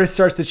 So Chris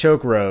starts to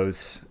choke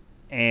Rose,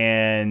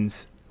 and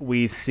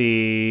we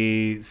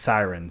see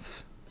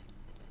sirens.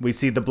 We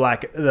see the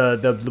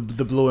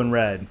blue and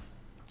red,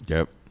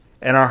 Yep.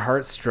 and our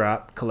hearts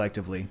drop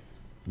collectively.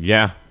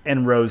 Yeah.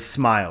 And Rose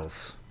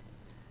smiles.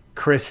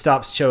 Chris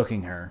stops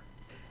choking her,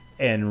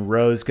 and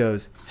Rose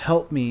goes,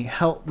 help me,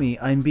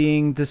 I'm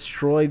being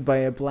destroyed by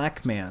a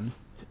black man."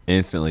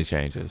 Instantly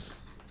changes.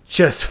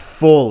 Just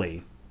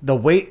fully. The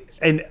way,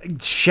 and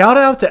shout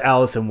out to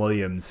Allison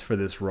Williams for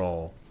this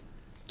role.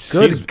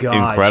 Good She's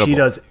God, incredible. she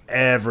does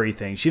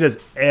everything. She does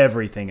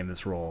everything in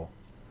this role.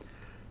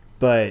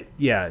 But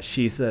yeah,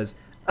 she says,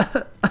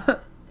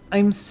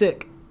 "I'm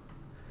sick."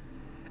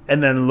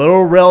 And then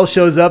Lil Rel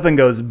shows up and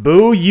goes,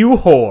 "Boo, you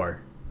whore."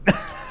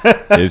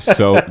 It's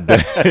so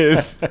that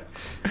is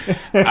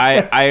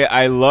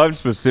I loved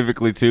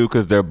specifically too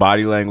because their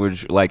body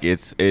language, like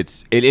it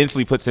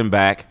instantly puts him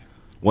back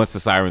once the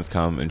sirens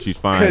come and she's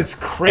fine. Because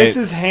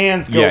Chris's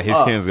hands go up. his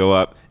hands go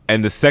up.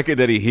 And the second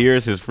that he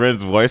hears his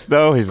friend's voice,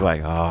 though, he's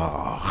like,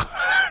 oh,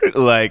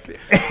 like,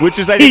 which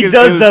is I think He is-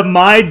 does the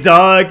my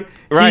dog.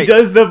 Right. He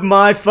does the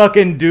my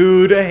fucking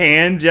dude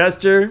hand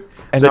gesture.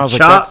 and the I was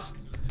chop. like,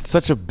 that's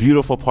such a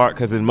beautiful part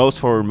because in most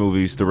horror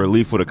movies, the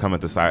relief would have come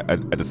at the side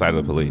of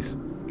the police.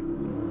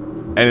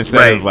 And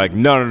instead it's like,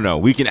 no,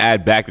 we can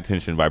add back the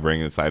tension by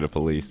bringing the side of the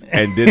police.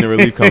 And then the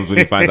relief comes when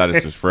he finds out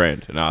it's his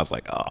friend. And I was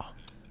like, oh,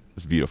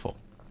 it's beautiful.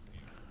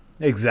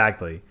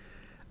 Exactly.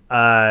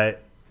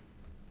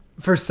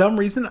 For some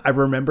reason, I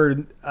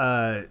remembered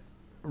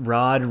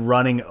Rod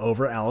running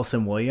over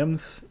Allison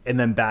Williams and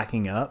then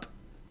backing up,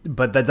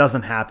 but that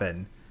doesn't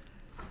happen.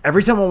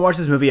 Every time I watch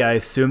this movie, I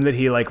assume that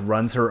he like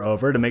runs her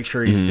over to make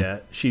sure he's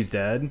dead. She's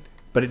dead,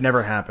 but it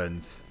never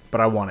happens. But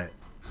I want it.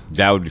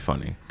 That would be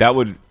funny. That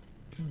would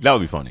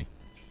be funny.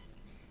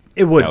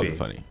 It would That would be be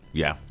funny.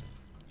 Yeah.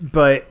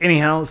 But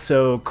anyhow,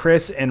 so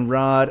Chris and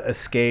Rod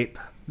escape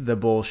the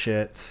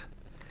bullshit.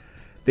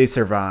 They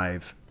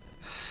survive.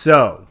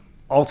 So,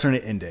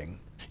 alternate ending.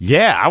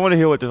 Yeah, I want to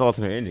hear what this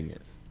alternate ending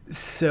is.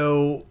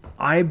 So,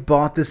 I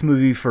bought this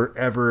movie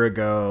forever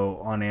ago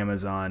on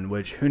Amazon,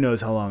 which who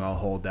knows how long I'll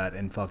hold that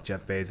and fuck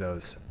Jeff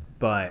Bezos.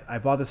 But I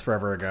bought this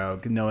forever ago,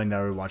 knowing that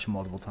I would watch it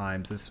multiple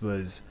times. This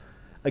was,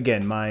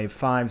 again, my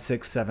 5th,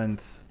 6th,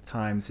 7th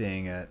time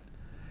seeing it.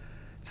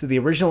 So the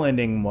original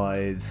ending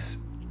was,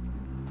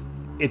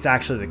 it's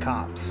actually the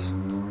cops.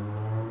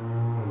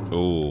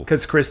 Ooh.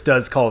 Because Chris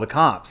does call the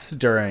cops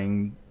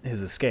during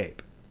his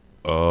escape,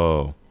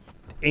 Oh.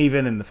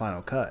 even in the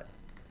final cut.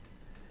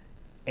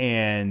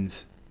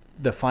 And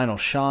the final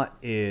shot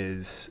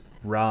is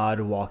Rod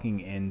walking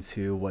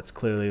into what's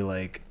clearly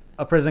like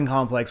a prison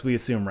complex, we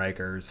assume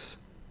Rikers,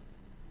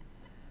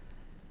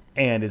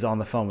 and is on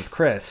the phone with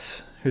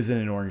Chris, who's in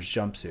an orange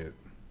jumpsuit.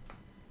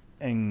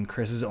 And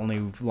Chris's only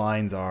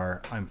lines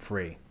are, "I'm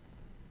free."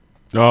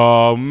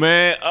 Oh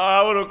man,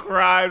 I would have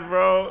cried,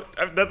 bro.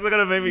 That's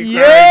gonna make me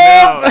cry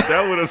Yep. now.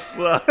 That would have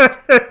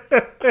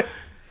sucked.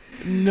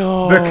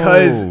 No,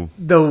 Because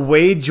the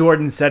way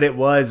Jordan said it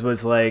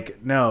was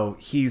like, no,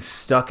 he's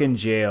stuck in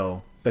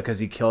jail because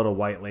he killed a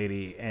white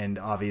lady, and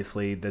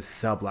obviously this is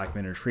how black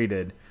men are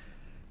treated,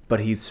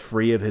 but he's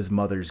free of his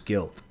mother's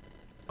guilt.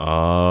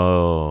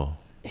 Oh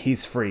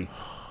He's free.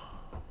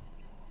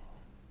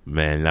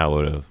 man, that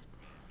would have.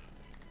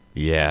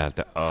 Yeah.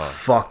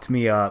 Fucked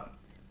me up.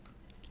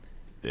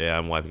 Yeah,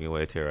 I'm wiping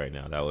away a tear right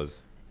now.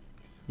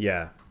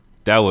 Yeah.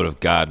 That would have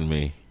gotten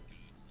me.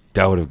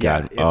 That would have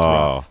gotten. It's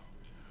rough.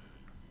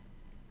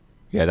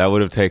 Yeah, that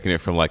would have taken it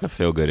from like a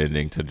feel good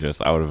ending to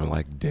just. I would have been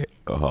like,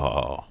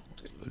 oh.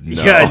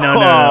 No. Yeah,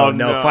 no.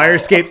 No. Fire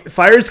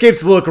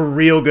escapes look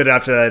real good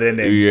after that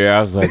ending. Yeah,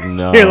 I was like,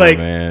 no, You're like-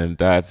 man,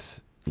 that's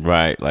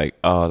right. Like,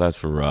 oh,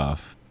 that's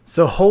rough.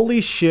 So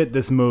holy shit,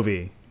 this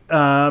movie.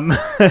 There's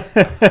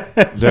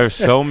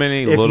so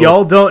many If little.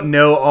 y'all don't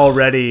know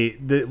already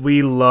that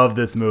we love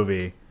this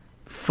movie,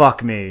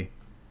 fuck me.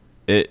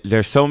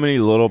 There's so many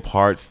little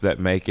parts that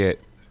make it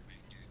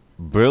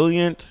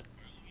brilliant,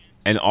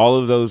 and all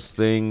of those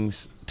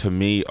things to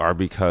me are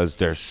because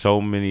there's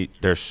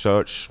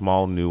such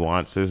small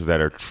nuances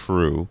that are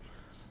true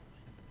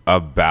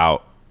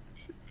about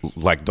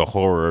like the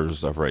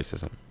horrors of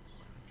racism.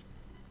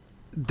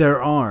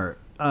 There are.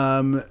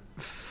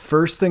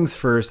 First things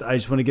first, I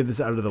just want to get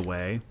this out of the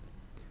way.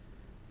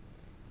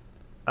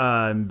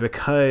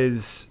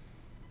 Because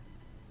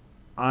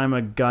I'm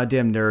a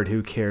goddamn nerd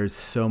who cares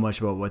so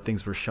much about what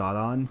things were shot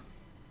on.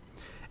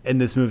 And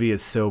this movie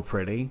is so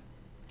pretty.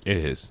 It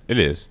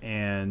is.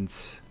 And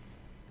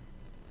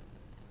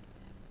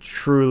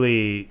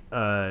truly,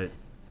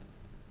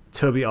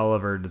 Toby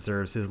Oliver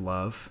deserves his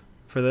love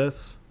for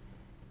this.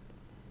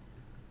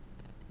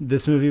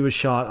 This movie was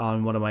shot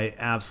on one of my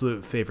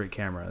absolute favorite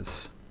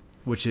cameras,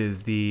 which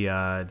is the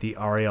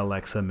Arri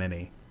Alexa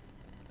Mini.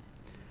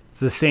 It's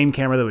the same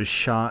camera that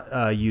was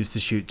used to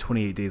shoot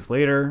 28 Days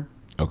Later,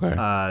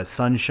 Okay.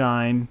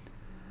 Sunshine,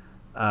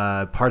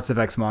 parts of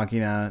Ex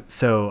Machina.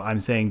 So I'm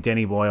saying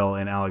Danny Boyle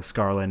and Alex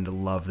Garland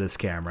love this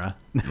camera.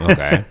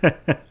 Okay.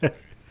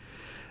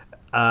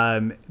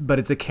 But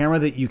it's a camera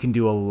that you can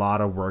do a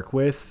lot of work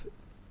with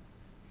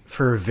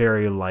for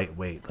very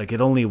lightweight. Like,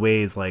 it only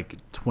weighs like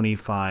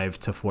 25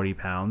 to 40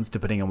 pounds,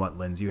 depending on what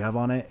lens you have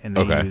on it. And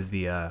they use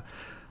the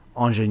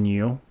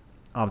Ingenieux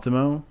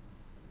Optimo.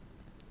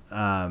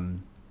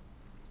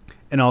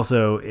 And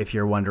also, if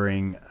you're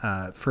wondering,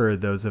 for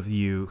those of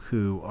you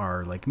who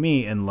are like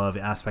me and love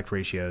aspect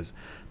ratios,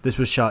 this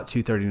was shot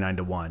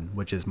 239:1,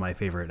 which is my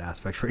favorite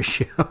aspect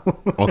ratio.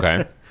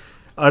 Okay.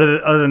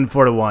 Other than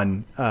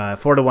 4:1,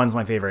 4:1 is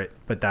my favorite,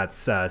 but that's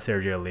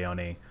Sergio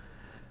Leone.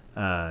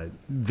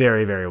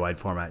 Very, very wide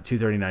format.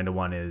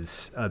 239:1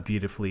 is a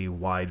beautifully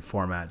wide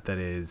format that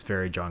is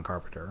very John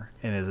Carpenter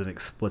and is an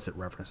explicit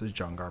reference to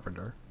John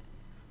Carpenter.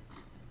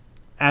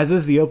 As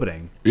is the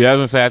opening. Yeah, I was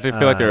gonna say I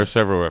feel like there are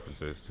several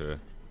references to.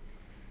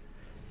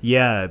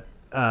 Yeah,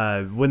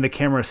 when the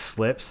camera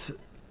slips,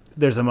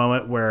 there's a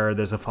moment where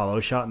there's a follow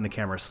shot and the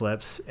camera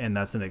slips, and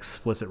that's an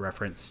explicit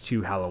reference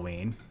to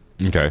Halloween.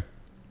 Okay.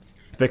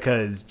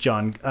 Because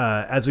John,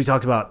 as we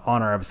talked about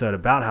on our episode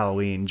about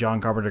Halloween,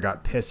 John Carpenter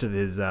got pissed at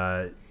his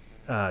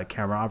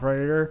camera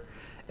operator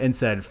and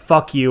said,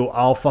 "Fuck you,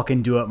 I'll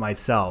fucking do it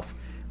myself."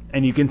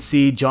 And you can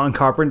see John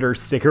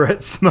Carpenter's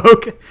cigarette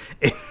smoke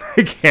in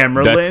the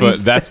camera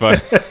lens. That's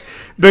fun.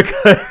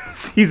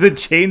 Because he's a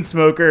chain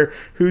smoker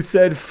who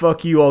said,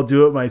 "Fuck you, I'll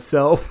do it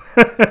myself."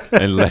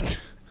 And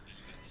let.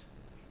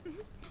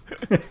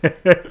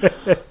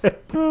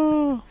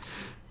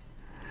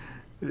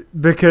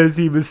 Because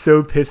he was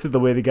so pissed at the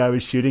way the guy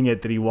was shooting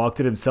it that he walked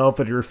it himself,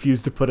 but he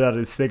refused to put out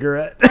his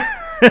cigarette.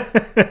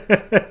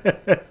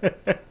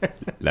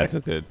 That's a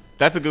good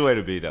way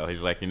to be though.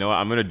 He's like, you know what,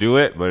 I'm gonna do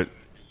it, but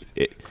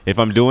if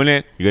I'm doing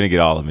it, you're gonna get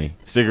all of me,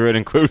 cigarette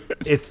included.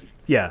 It's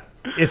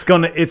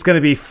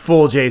gonna be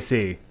full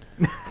JC.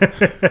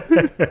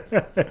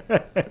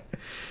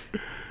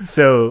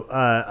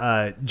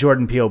 So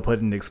Jordan Peele put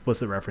an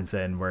explicit reference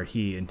in where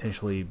he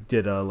intentionally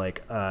did a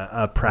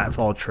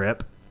pratfall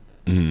trip.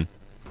 Mm-hmm.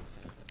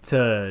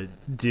 To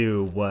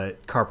do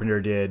what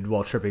Carpenter did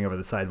while tripping over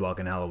the sidewalk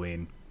in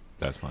Halloween.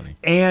 That's funny.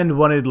 And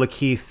wanted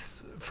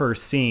Lakeith's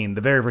first scene,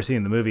 the very first scene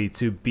in the movie,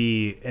 to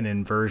be an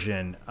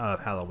inversion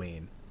of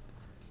Halloween.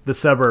 The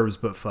suburbs,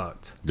 but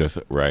fucked. That's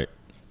right.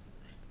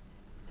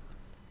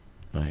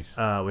 Nice.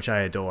 Which I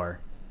adore.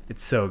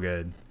 It's so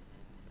good.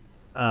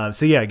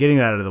 So yeah, getting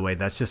that out of the way.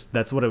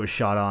 That's what it was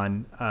shot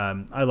on.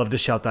 I love to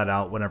shout that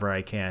out whenever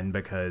I can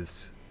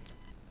because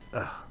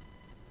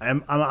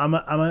I'm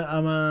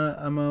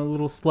a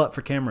little slut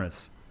for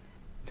cameras.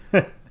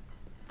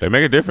 They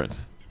make a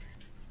difference.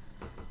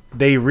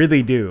 They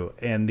really do,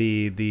 and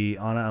the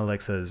Anna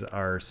Alexas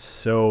are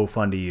so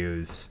fun to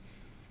use.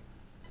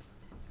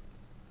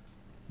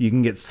 You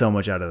can get so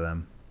much out of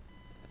them.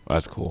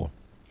 That's cool.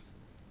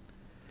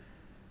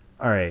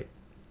 All right,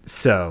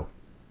 so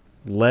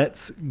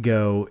let's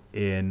go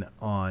in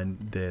on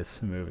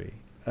this movie.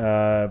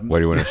 Where do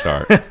you want to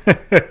start?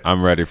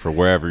 I'm ready for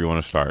wherever you want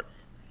to start.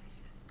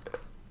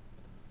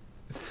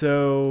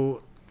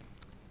 So,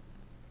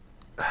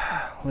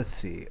 let's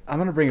see. I'm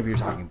going to bring up your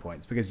talking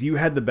points because you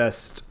had the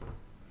best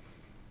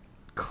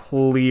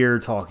clear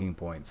talking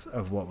points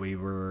of what we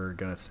were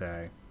going to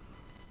say.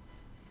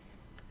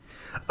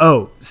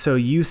 Oh, so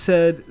you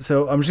said...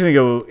 So, I'm just going to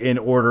go in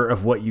order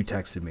of what you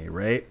texted me,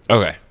 right?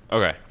 Okay.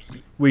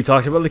 We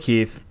talked about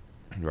Lakeith.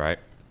 Right.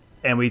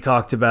 And we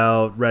talked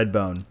about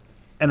Redbone.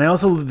 And I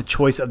also love the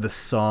choice of the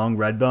song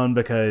Redbone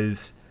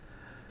because,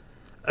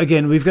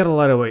 again, we've got a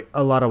lot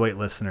of white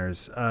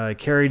listeners.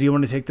 Carrie, do you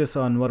want to take this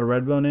on what a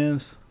Redbone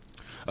is?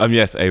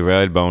 Yes, a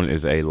Redbone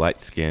is a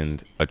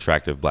light-skinned,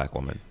 attractive black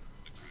woman.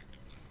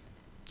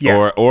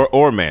 Yeah.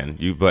 Or man.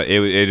 But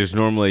it is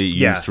normally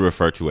used to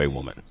refer to a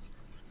woman.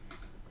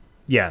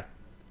 Yeah.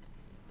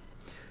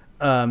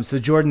 So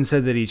Jordan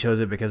said that he chose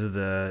it because of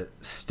the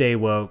 "Stay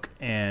Woke"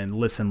 and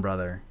 "Listen,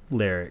 Brother"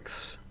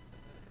 lyrics.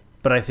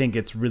 But I think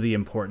it's really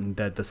important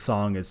that the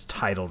song is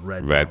titled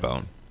Redbone.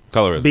 Redbone.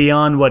 Colorism.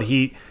 Beyond what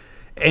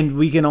and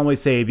we can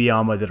always say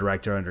beyond what the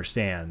director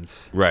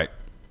understands. Right.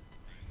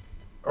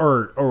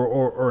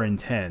 Or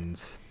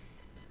intends.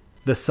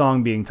 The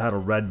song being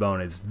titled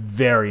Redbone is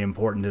very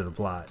important to the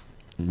plot.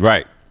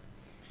 Right.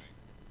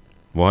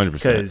 100%.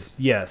 Because,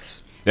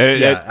 yes,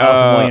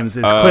 Allison Williams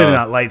is clearly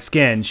not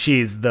light-skinned.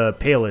 She's the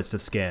palest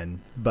of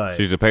skin. But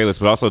she's the palest,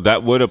 but also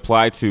that would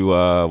apply to,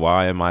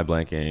 why am I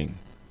blanking?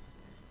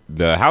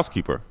 The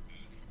housekeeper.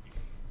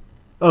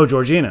 Oh,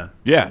 Georgina.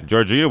 Yeah,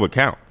 Georgina would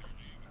count.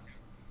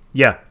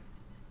 Yeah.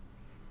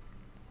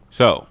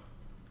 So,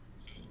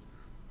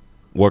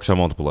 works on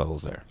multiple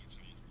levels there.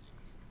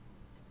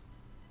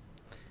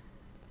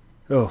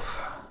 Oh,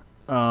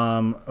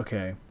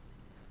 okay.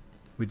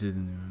 We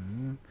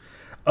didn't.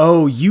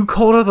 Oh, you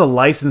called out the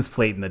license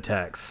plate in the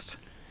text.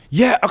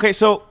 Yeah. Okay.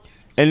 So,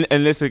 and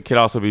this could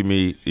also be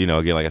me. You know,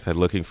 again, like I said,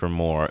 looking for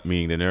more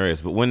meaning than there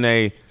is. But when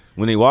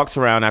he walks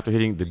around after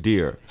hitting the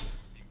deer,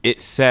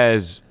 it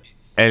says,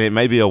 and it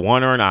may be a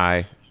 1 or an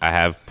I. I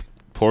have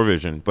poor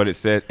vision, but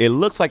it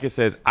looks like it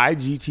says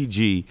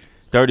IGTG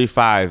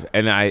 35,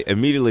 and I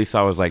immediately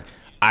saw, I was like,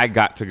 I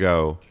got to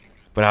go,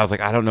 but I was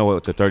like, I don't know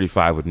what the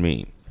 35 would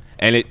mean.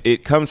 And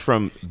it comes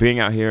from being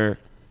out here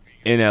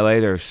in LA.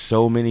 There are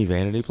so many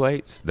vanity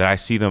plates that I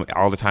see them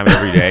all the time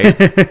every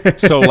day.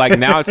 So like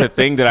now it's a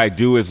thing that I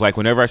do is like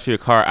whenever I see a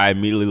car, I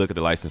immediately look at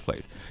the license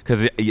plates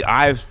because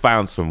I've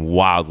found some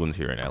wild ones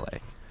here in LA.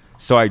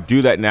 So I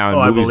do that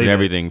now in movies and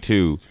everything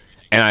too.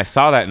 And I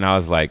saw that and I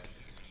was like,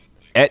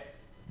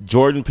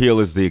 Jordan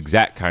Peele is the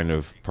exact kind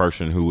of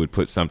person who would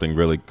put something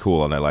really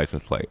cool on that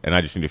license plate. And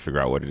I just need to figure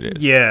out what it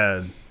is.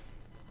 Yeah.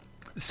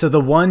 So the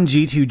one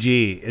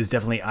G2G is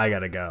definitely I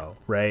Gotta Go,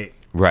 right?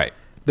 Right.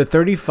 The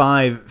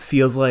 35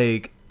 feels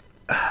like...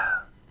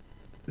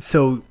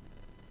 So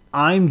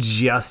I'm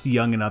just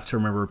young enough to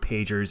remember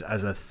pagers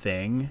as a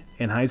thing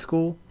in high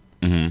school.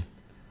 Mm-hmm.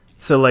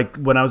 So like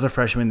when I was a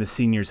freshman, the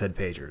seniors had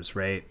pagers,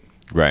 right?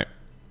 Right.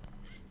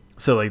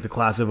 So like the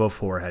class of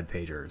 04 had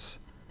pagers.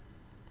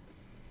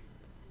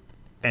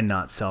 And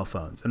not cell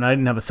phones. And I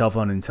didn't have a cell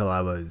phone until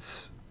I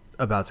was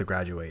about to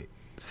graduate.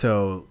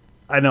 So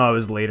I know I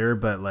was later,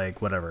 but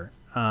like whatever.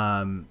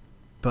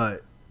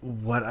 But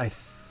what I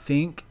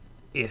think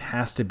it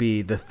has to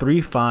be, the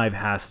 35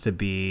 has to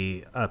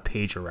be a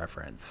pager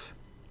reference.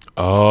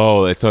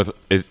 Oh, it's like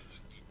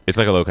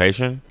a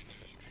location?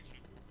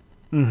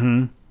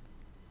 Mm-hmm.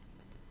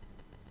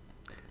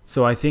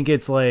 So I think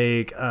it's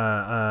like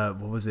what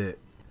was it?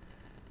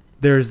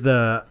 There's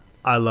the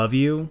I love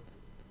you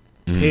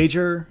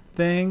pager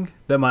thing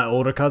that my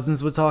older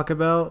cousins would talk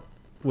about,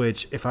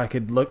 which if I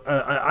could look,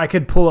 I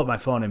could pull up my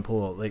phone and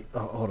pull up like, oh,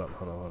 hold up.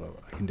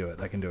 I can do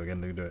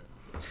it.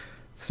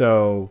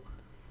 So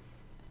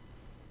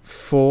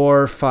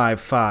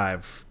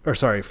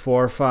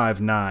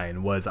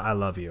 459 was I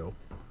love you.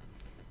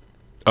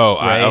 Oh,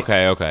 right?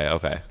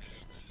 Okay.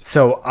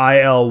 So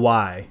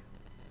ILY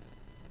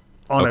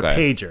on a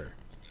pager.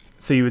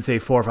 So you would say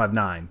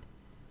 459.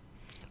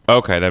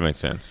 Okay, that makes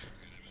sense.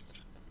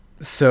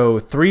 So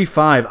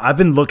 35, I've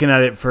been looking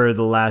at it for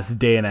the last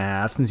day and a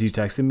half since you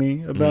texted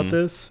me about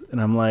this.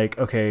 And I'm like,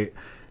 okay,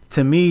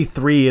 to me,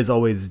 3 is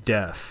always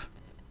def.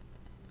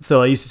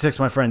 So I used to text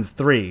my friends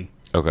 3.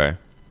 Okay.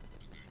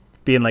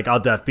 Being like,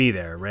 I'll def be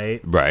there, right?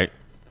 Right.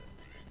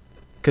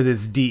 Because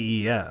it's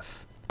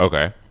DEF.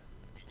 Okay.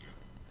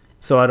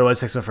 So I'd always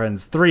text my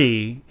friends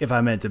 3 if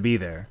I meant to be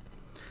there.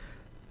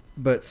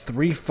 But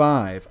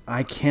 3-5,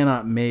 I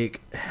cannot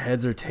make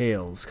heads or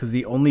tails because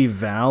the only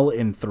vowel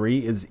in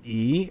 3 is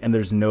E, and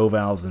there's no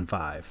vowels in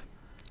 5.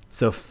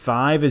 So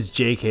 5 is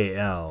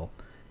JKL,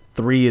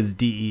 3 is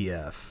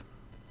DEF.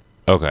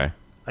 Okay.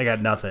 I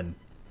got nothing.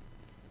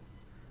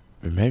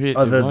 Maybe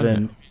other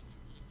than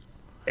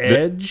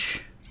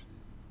Edge.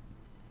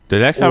 The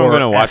next time I'm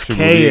gonna watch the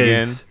movie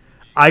again,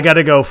 I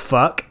gotta go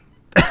fuck.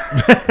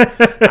 That's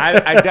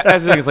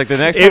the thing. It's like the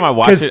next time I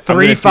watch it,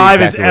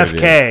 3-5 is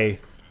FK.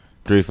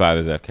 3-5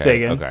 is FK. Say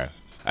again. Okay.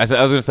 I was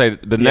gonna say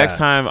the next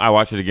time I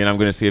watch it again, I'm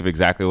gonna see if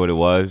exactly what it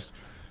was,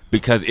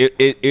 because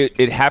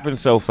it happened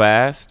so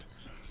fast.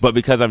 But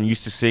because I'm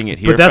used to seeing it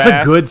here, but that's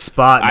a good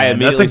spot. Man. I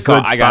immediately that's a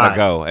good saw I gotta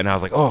go, and I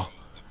was like, oh.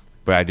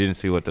 But I didn't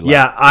see what the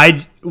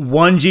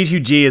one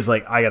G2G is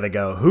like I gotta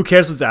go. Who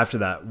cares what's after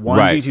that? One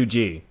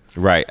G2G.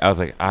 Right. I was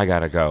like, I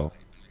gotta go,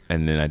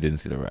 and then I didn't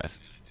see the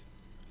rest.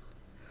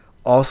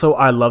 Also,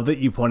 I love that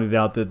you pointed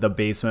out that the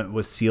basement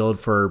was sealed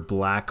for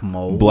black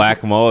mold.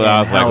 Black mold.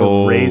 I was like,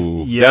 oh, that's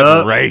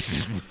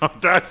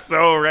racist. That's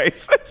so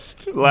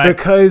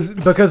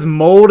racist. Because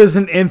mold is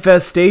an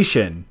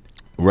infestation.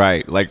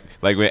 Right, like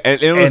when,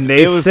 and it was, And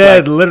they it was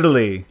said like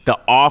literally, the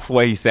off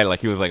way he said it,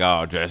 like he was like,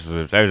 oh,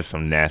 there's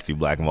some nasty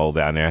black mold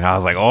down there, and I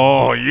was like,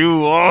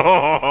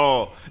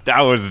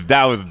 that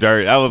was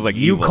dirt. That was like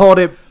you evil. called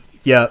it,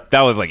 yeah.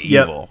 That was like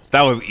Yep. evil.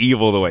 That was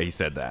evil the way he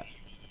said that.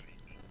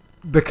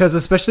 Because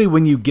especially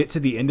when you get to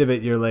the end of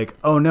it, you're like,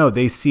 oh no,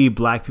 they see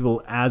black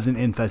people as an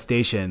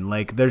infestation.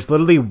 Like, there's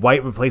literally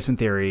white replacement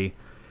theory.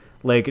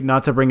 Like,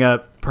 not to bring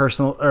up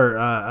personal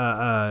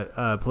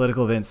or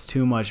political events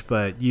too much,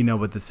 but you know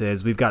what this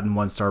is. We've gotten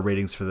 1-star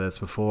ratings for this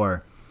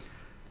before.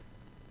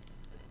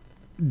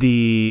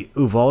 The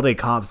Uvalde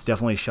cops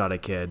definitely shot a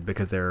kid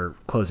because they're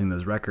closing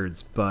those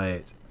records,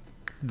 but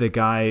the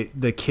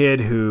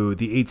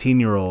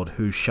 18-year-old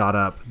who shot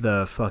up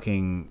the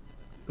fucking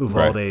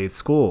Uvalde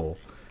school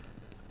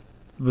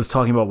was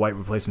talking about white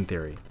replacement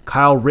theory.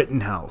 Kyle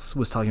Rittenhouse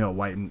was talking about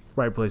white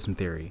replacement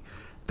theory.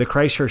 The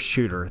Christchurch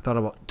shooter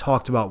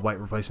talked about white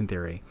replacement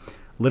theory.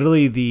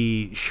 Literally,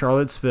 the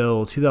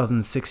Charlottesville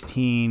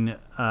 2016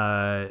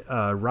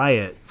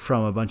 riot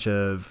from a bunch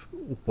of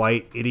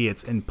white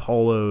idiots in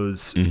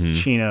polos,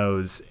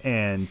 chinos,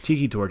 and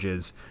tiki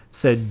torches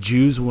said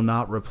Jews will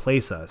not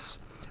replace us.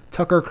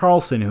 Tucker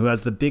Carlson, who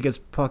has the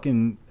biggest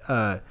fucking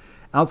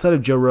outside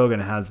of Joe Rogan,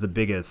 has the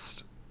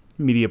biggest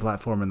media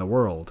platform in the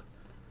world,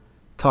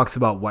 talks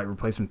about white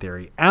replacement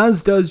theory,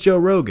 as does Joe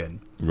Rogan.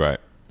 Right.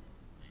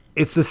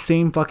 It's the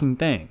same fucking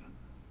thing.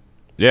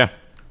 Yeah.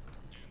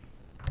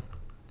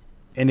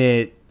 And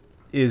it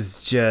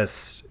is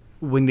just,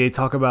 when they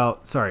talk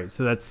about, so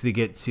that's to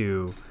get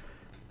to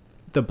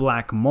the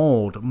black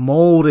mold.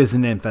 Mold is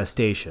an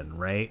infestation,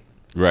 right?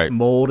 Right.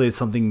 Mold is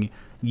something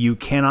you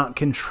cannot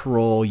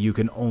control, you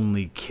can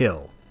only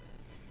kill.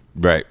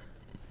 Right.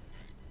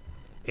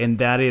 And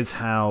that is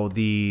how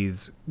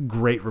these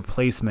great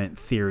replacement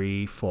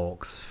theory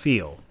folks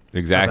feel.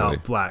 Exactly.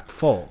 About black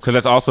folks. Because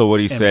that's also what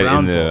he and said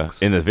brown in folks.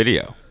 the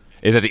video.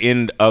 Is at the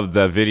end of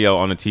the video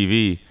on the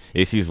TV,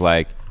 he's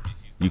like,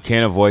 you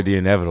can't avoid the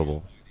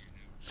inevitable.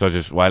 So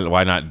just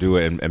why not do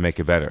it and make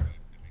it better?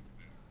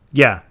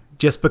 Yeah,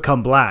 just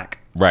become black.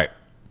 Right.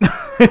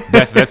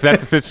 that's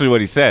essentially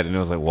what he said, and it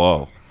was like,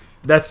 whoa.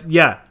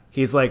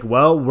 He's like,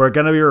 well, we're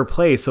gonna be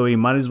replaced, so we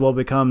might as well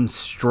become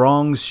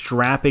strong,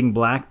 strapping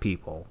black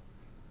people.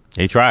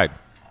 He tried.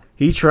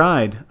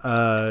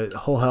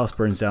 Whole house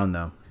burns down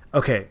though.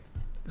 Okay,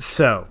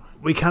 so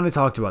we kind of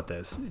talked about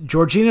this.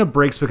 Georgina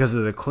breaks because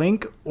of the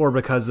clink or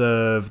because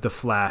of the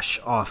flash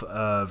off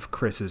of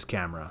Chris's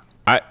camera?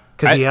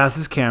 Because he has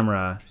his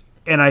camera,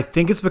 and I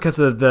think it's because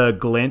of the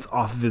glint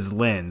off of his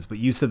lens, but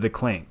you said the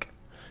clink.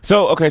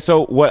 So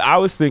what I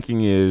was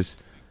thinking is,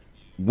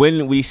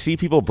 when we see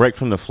people break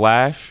from the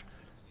flash,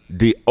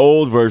 the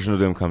old version of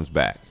them comes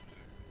back.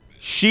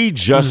 She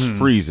just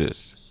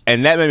freezes.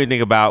 And that made me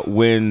think about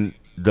when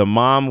the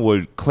mom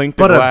would clink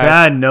the But glass. a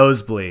bad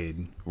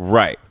nosebleed.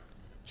 Right.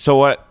 So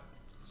what?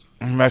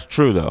 That's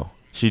true, though.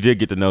 She did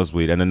get the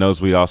nosebleed, and the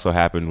nosebleed also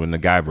happened when the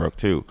guy broke,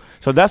 too.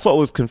 So that's what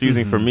was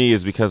confusing for me,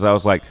 is because I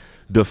was like,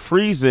 the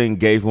freezing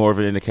gave more of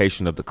an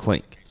indication of the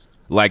clink.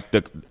 Like,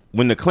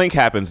 when the clink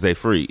happens, they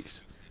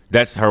freeze.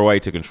 That's her way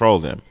to control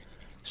them.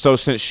 So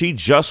since she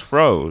just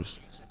froze,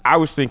 I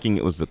was thinking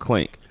it was the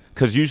clink.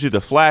 Because usually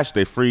the flash,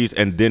 they freeze,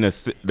 and then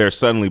they're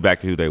suddenly back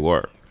to who they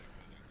were.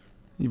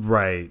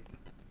 Right.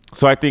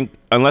 So I think,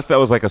 unless that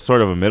was like a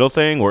sort of a middle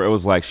thing, where it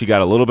was like she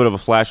got a little bit of a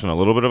flash and a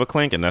little bit of a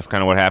clink, and that's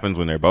kind of what happens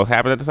when they're both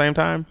happen at the same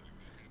time,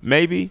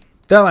 maybe.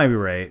 That might be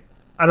right.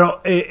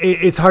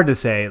 It's hard to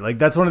say. Like,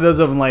 that's one of those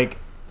of them, like,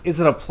 is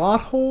it a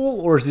plot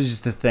hole or is it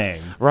just a thing?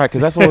 Right,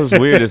 because that's what was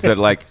weird, is that,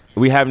 like,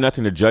 we have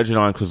nothing to judge it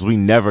on because we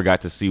never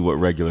got to see what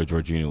regular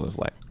Georgina was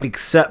like.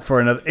 Except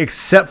for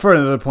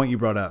another point you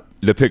brought up.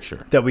 The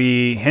picture. That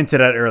we hinted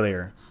at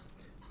earlier.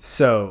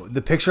 So,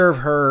 the picture of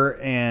her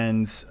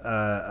and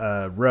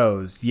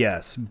Rose,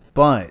 yes.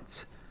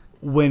 But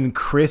when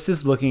Chris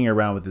is looking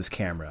around with his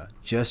camera,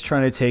 just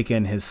trying to take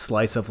in his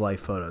slice of life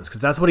photos,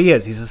 because that's what he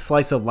is. He's a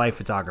slice of life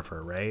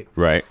photographer, right?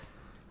 Right.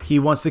 He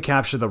wants to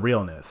capture the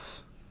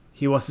realness.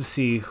 He wants to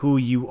see who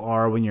you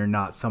are when you're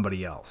not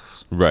somebody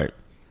else. Right.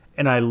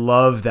 And I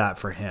love that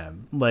for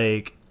him.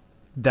 Like,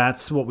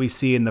 that's what we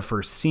see in the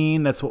first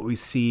scene. That's what we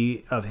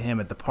see of him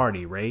at the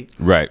party, right?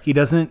 Right. He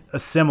doesn't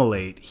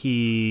assimilate.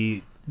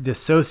 He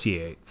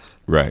dissociates.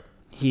 Right.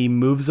 He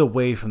moves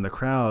away from the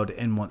crowd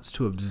and wants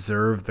to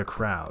observe the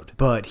crowd.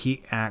 But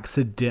he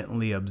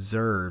accidentally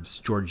observes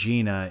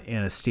Georgina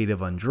in a state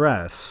of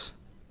undress,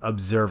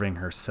 observing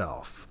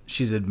herself.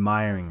 She's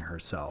admiring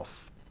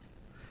herself.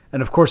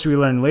 And of course, we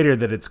learn later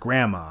that it's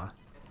grandma.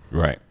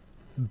 Right.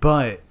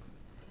 But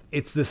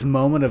it's this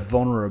moment of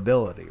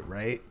vulnerability,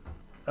 right?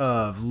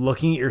 Of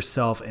looking at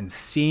yourself and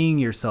seeing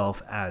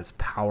yourself as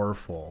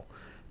powerful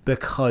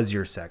because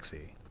you're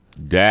sexy.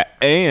 That,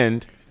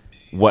 and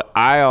what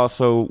I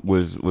also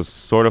was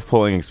sort of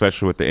pulling,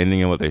 especially with the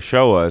ending and what they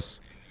show us,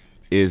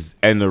 is,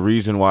 and the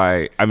reason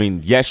why, I mean,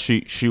 yes,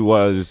 she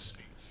was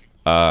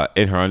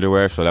in her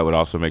underwear, so that would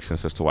also make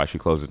sense as to why she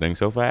closed the thing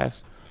so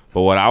fast.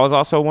 But what I was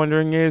also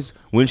wondering is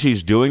when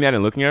she's doing that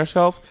and looking at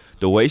herself,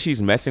 the way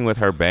she's messing with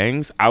her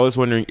bangs, I was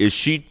wondering,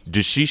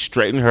 does she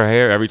straighten her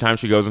hair every time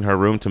she goes in her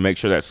room to make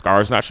sure that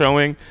scar's not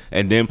showing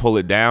and then pull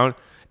it down?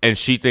 And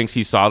she thinks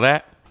he saw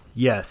that?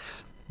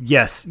 Yes,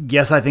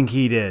 I think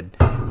he did.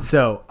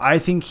 So I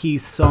think he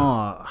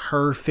saw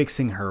her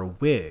fixing her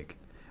wig,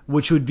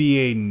 which would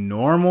be a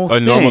normal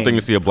thing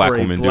to see a black for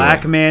woman a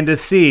black doing. man to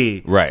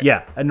see. Right.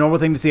 Yeah, a normal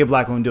thing to see a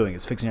black woman doing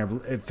is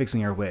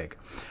fixing her wig,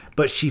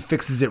 but she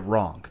fixes it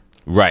wrong.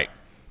 Right.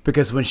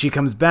 Because when she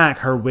comes back,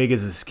 her wig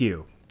is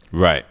askew.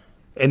 Right.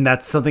 And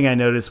that's something I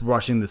noticed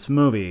watching this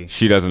movie.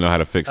 She doesn't know how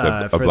to fix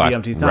a for black the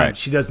umpteenth time. right.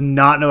 She does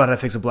not know how to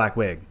fix a black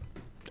wig.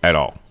 At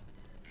all.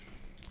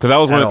 Because that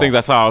was one of the things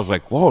I saw. I was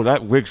like, whoa,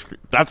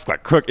 that's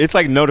like crooked. It's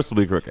like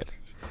noticeably crooked.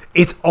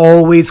 It's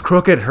always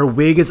crooked. Her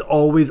wig is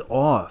always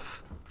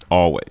off.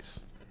 Always.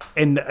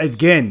 And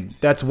again,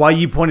 that's why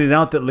you pointed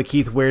out that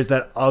Lakeith wears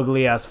that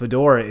ugly ass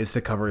fedora is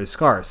to cover his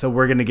scars. So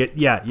we're gonna get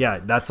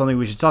that's something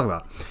we should talk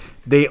about.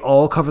 They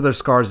all cover their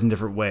scars in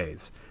different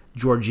ways.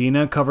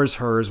 Georgina covers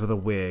hers with a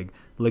wig.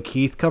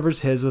 Lakeith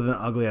covers his with an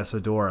ugly ass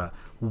fedora.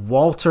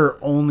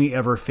 Walter only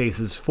ever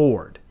faces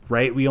forward,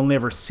 right? We only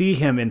ever see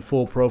him in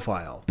full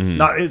profile.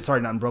 Not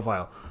in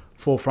profile,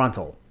 full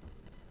frontal.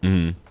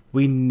 Mm-hmm.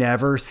 We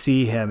never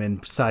see him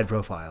in side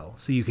profile,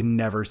 so you can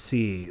never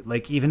see,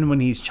 like, even when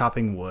he's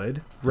chopping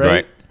wood,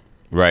 right?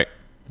 Right.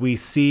 We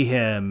see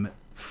him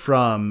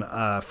from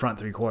front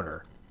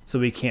 3/4, so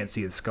we can't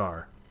see his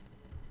scar.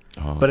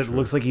 Oh, but it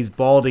looks like he's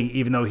balding,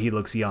 even though he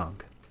looks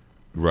young.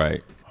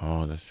 Right.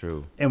 Oh, that's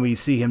true. And we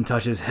see him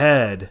touch his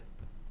head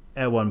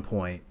at one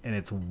point, and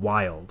it's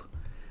wild.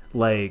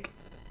 Like,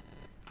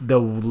 the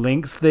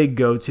lengths they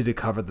go to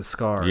cover the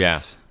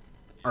scars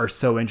are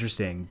so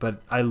interesting.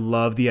 But I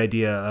love the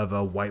idea of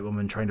a white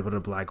woman trying to put a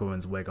black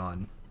woman's wig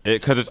on.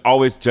 Because it's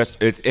always just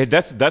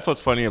that's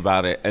what's funny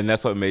about it, and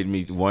that's what made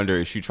me wonder,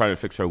 is she trying to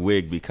fix her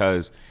wig?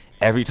 Because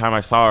every time I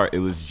saw her, it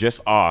was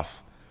just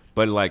off.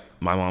 But like,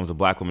 my mom's a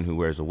black woman who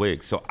wears a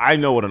wig, so I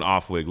know what an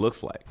off wig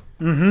looks like.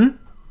 Mm-hmm.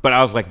 But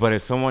I was like, but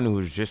if someone who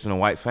was just in a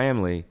white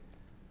family,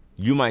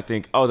 you might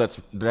think, oh,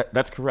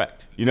 that's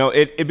correct. You know,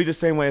 it'd be the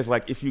same way as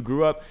like if you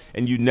grew up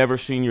and you'd never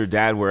seen your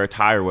dad wear a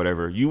tie or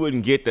whatever, you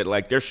wouldn't get that,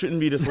 like, there shouldn't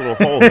be this little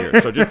hole here,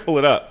 so just pull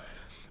it up.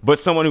 But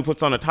someone who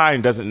puts on a tie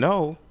and doesn't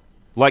know,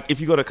 like if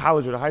you go to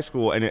college or to high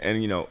school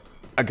and you know,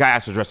 a guy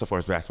has to dress up for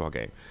his basketball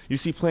game, you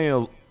see plenty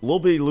of little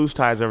bitty loose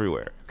ties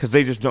everywhere because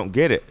they just don't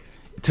get it.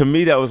 To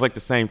me, that was like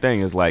the same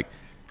thing as like,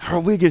 her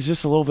wig is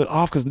just a little bit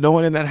off because no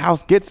one in that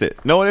house gets it.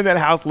 No one in that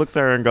house looks at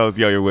her and goes,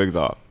 yo, your wig's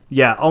off.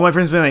 Yeah, all my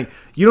friends been like,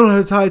 you don't know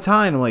how to tie a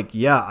tie? And I'm like,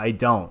 yeah, I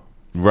don't.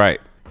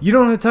 Right. You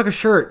don't know how to tuck a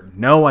shirt?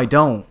 No, I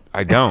don't.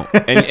 I don't.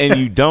 and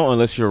you don't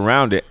unless you're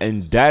around it.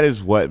 And that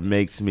is what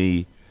makes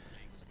me,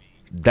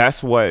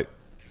 that's what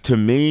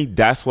made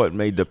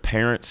the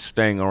parents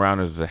staying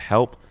around as a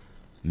help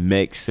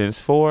make sense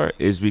for,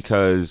 is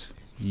because,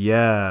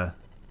 well,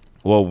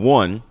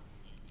 one,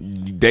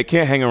 they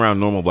can't hang around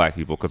normal black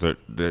people because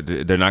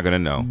they're not going to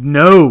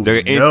know.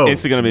 They're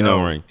instantly going to be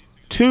knowing.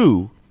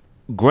 Two,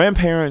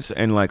 grandparents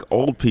and like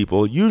old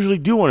people usually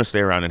do want to stay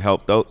around and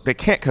help, though they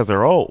can't because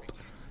they're old.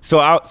 So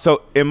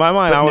in my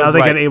mind, I was now they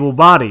like, get able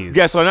bodies.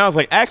 Yeah, so now I was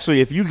like, actually,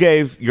 if you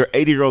gave your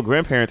 80-year-old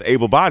grandparents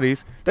able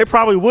bodies, they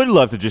probably would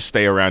love to just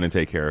stay around and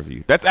take care of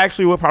you. That's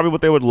actually what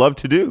they would love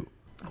to do.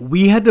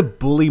 We had to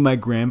bully my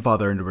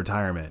grandfather into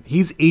retirement.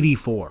 He's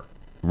 84.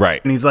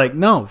 Right. And he's like,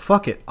 no,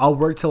 fuck it. I'll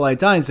work till I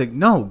die. He's like,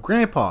 no,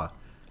 Grandpa.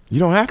 You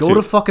don't have to. Go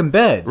to fucking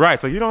bed. Right,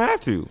 so you don't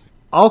have to.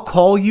 I'll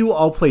call you.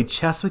 I'll play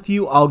chess with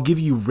you. I'll give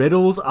you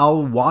riddles.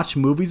 I'll watch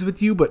movies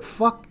with you. But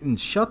fucking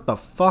shut the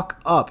fuck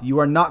up. You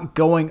are not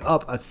going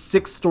up a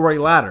 6-story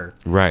ladder.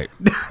 Right.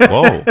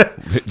 Whoa.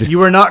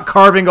 You are not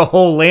carving a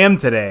whole lamb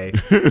today.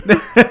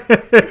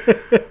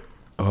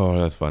 Oh,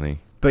 that's funny.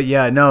 But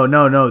yeah,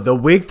 no. The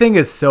wig thing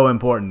is so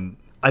important.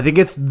 I think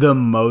it's the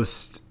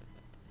most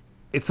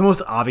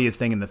obvious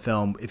thing in the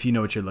film if you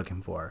know what you're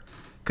looking for.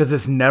 Because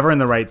it's never in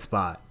the right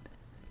spot.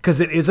 Because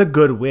it is a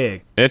good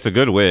wig. It's a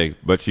good wig,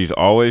 but she's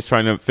always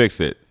trying to fix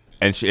it.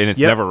 And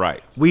it's never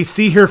right. We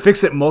see her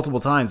fix it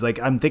multiple times. Like,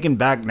 I'm thinking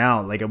back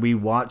now. Like, we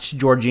watched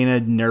Georgina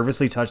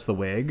nervously touch the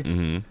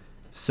wig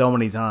so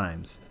many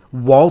times.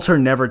 Walter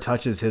never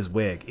touches his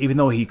wig, even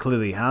though he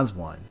clearly has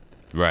one.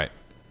 Right.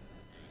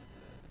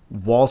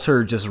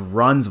 Walter just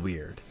runs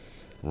weird.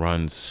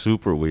 Runs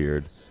super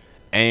weird.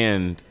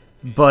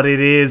 But it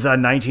is a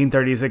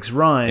 1936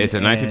 run. It's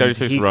a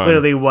 1936 run. He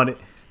clearly wanted...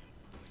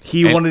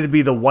 He wanted to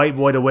be the white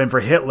boy to win for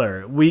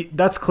Hitler.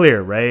 That's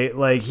clear, right?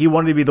 Like, he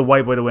wanted to be the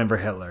white boy to win for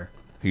Hitler.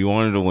 He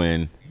wanted to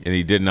win, and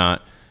he did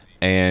not.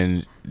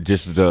 And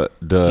just he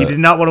did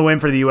not want to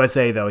win for the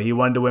USA, though. He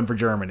wanted to win for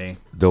Germany.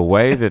 The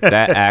way that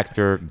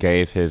actor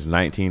gave his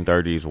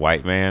 1930s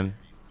white man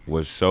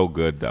was so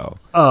good, though.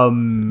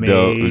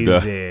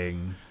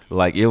 Amazing.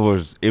 Like, it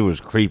was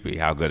creepy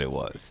how good it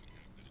was.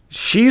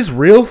 She's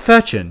real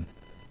fetching.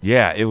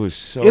 Yeah, it was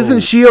so...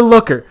 Isn't she a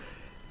looker?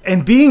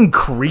 And being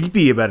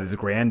creepy about his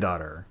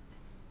granddaughter.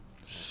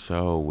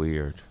 So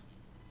weird.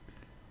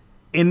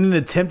 in an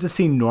attempt to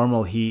seem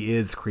normal, he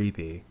is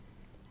creepy.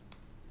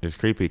 It's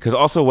creepy. Because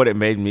also what it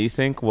made me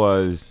think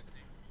was,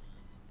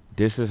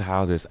 this is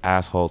how this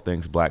asshole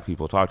thinks black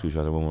people talk to each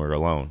other when we're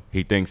alone.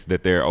 He thinks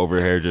that they're over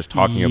here just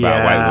talking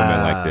about white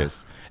women like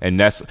this. And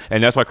that's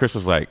why Chris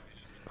was like,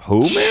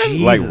 who, man?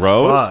 Jesus, like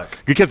Rose?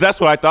 fuck. Because that's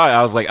what I thought.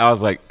 I was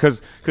like,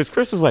 because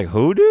Chris was like,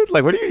 who, dude?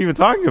 Like, what are you even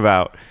talking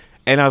about?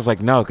 And I was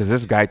like, no, because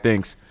this guy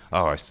thinks,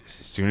 oh, as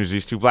soon as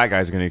these two black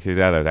guys are going to get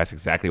together, that's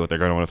exactly what they're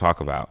going to want to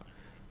talk about.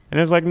 And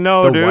it's like,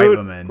 no, The dude. white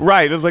woman.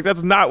 Right. It was like,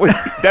 that's not what,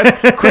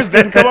 Chris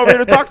didn't come over here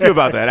to talk to you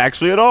about that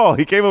actually at all.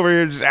 He came over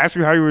here to just ask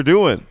you how you were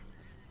doing.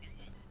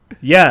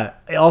 Yeah.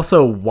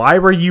 Also, why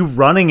were you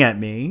running at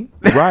me?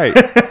 Right.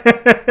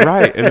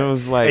 Right. And it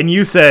was like, And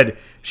you said,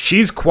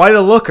 she's quite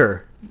a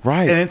looker.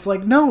 right. And it's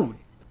like, no.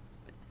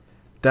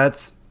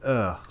 That's,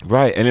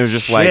 Right. And it was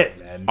just Shit, like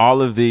man.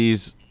 all of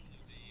these,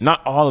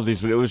 not all of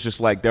these, but it was just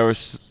like there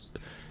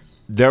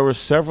were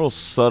several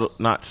subtle,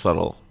 not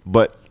subtle,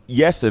 but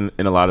yes, in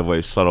a lot of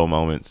ways, subtle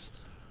moments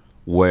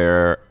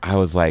where I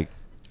was like,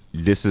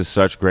 this is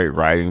such great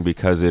writing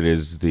because it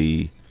is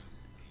the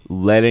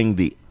letting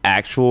the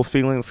actual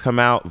feelings come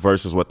out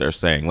versus what they're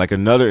saying. Like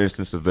another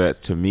instance of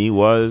that to me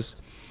was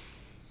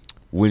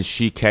when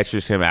she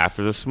catches him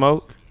after the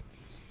smoke.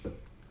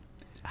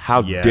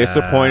 How Yeah.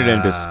 disappointed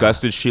and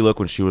disgusted she looked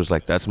when she was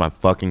like, that's my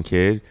fucking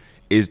kid.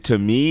 Is to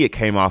me, it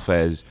came off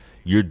as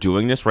you're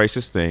doing this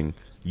racist thing.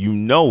 You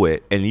know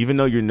it. And even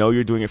though you know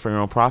you're doing it for your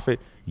own profit,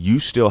 you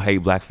still hate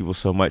black people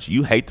so much.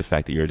 You hate the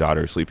fact that your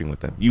daughter is sleeping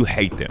with them. You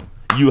hate them.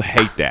 You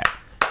hate that.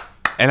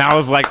 And I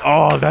was like,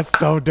 oh, that's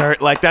so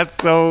dirt. Like, that's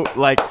so,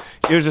 like,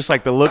 it was just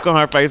like the look on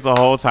her face the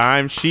whole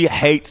time. She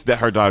hates that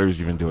her daughter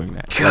is even doing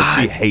that.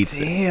 Like, she hates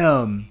it.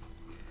 damn.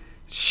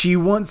 She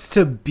wants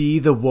to be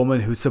the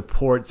woman who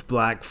supports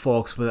black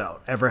folks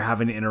without ever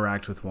having to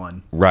interact with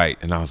one. Right.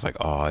 And I was like,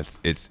 oh,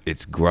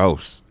 it's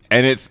gross.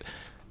 And it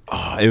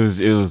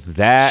was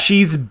that.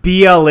 She's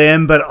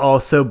BLM, but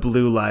also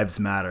Blue Lives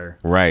Matter.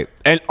 Right.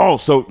 And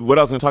so what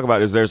I was going to talk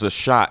about is there's a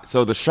shot.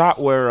 So the shot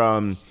where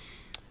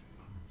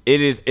it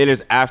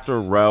is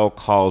after Rel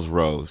calls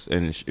Rose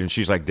and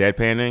she's like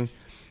deadpanning.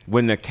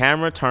 When the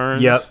camera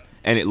turns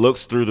and it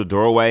looks through the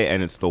doorway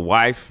and it's the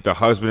wife, the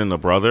husband, and the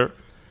brother,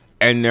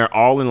 and they're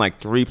all in like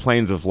 3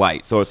 planes of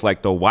light. So it's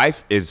like the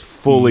wife is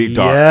fully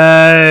dark.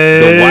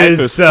 Yes. The wife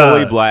is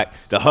fully black.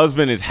 The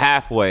husband is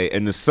halfway,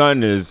 and the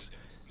son is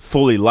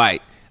fully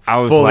light. I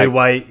was Fully like,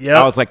 white, yep.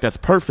 I was like, that's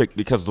perfect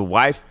because the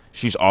wife,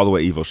 she's all the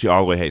way evil. She all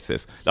the way hates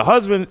this. The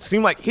husband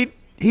seemed like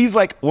he's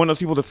like one of those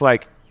people that's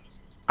like,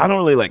 I don't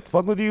really like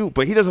fuck with you,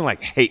 but he doesn't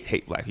like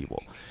hate black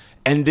people.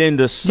 And then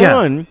the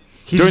son,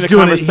 during the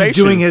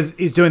conversation,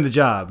 he's doing the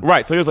job.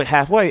 right, so he was like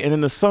halfway, and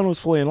then the son was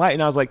fully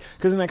enlightened. I was like,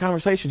 because in that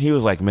conversation, he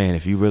was like, man,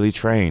 if you really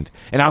trained.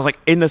 And I was like,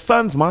 in the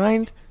son's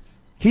mind,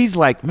 he's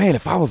like, man,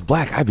 if I was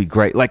black, I'd be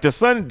great. Like, the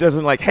son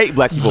doesn't like hate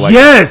black people like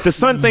that. The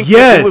son thinks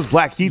if he was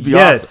black, he'd be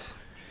awesome.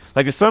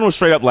 Like, the son was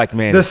straight up like,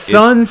 man. The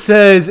son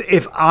says,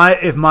 if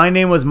my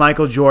name was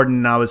Michael Jordan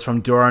and I was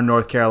from Durham,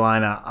 North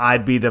Carolina,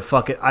 I'd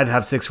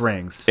have 6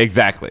 rings.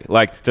 Exactly.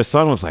 Like, the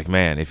son was like,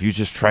 man, if you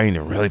just trained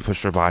and really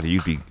pushed your body,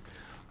 you'd be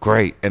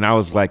great. And I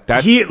was like,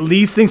 that's He at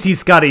least thinks he's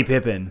Scottie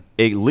Pippen.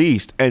 at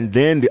least. And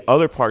then the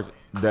other part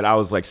that I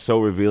was like so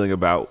revealing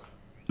about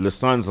the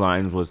son's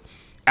lines was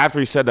after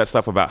he said that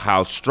stuff about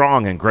how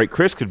strong and great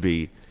Chris could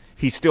be,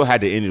 he still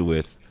had to end it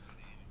with,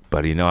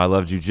 but I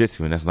love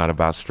jujitsu and that's not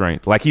about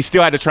strength. Like, he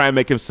still had to try and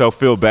make himself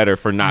feel better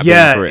for not being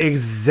Chris. Yeah,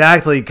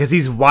 exactly, because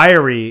he's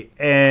wiry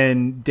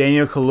and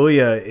Daniel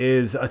Kaluuya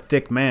is a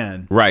thick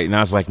man. Right. And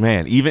I was like,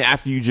 man, even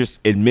after you just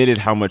admitted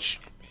how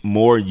much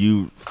more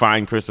you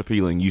find Chris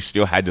appealing, you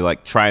still had to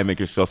like try and make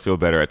yourself feel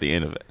better at the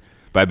end of it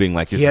by being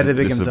like, He had to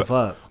pick himself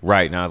up.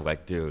 Right. And I was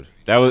like, dude,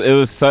 it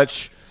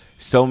was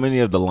so many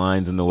of the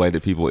lines and the way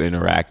that people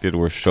interacted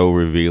were so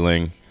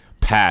revealing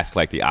past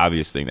like the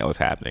obvious thing that was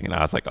happening. And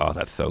I was like, oh,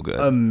 that's so good.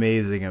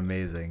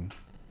 Amazing.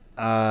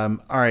 All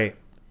right.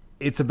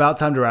 It's about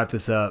time to wrap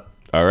this up.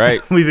 All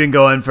right. We've been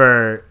going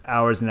for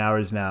hours and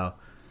hours now.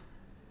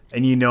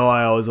 And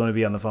I always want to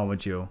be on the phone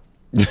with you.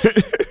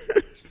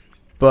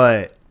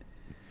 But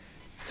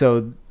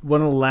so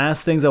one of the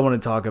last things I want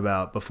to talk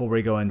about before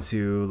we go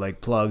into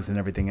like plugs and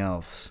everything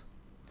else,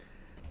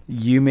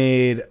 you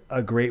made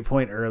a great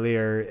point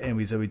earlier and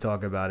we said we'd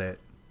talk about it.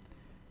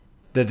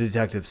 The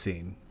detective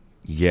scene.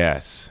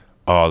 Yes.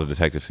 Oh, the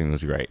detective scene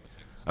was great.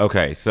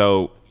 Okay,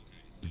 so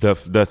the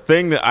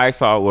thing that I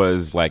saw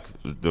was like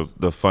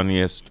the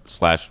funniest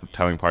 /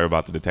 telling part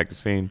about the detective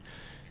scene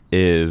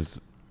is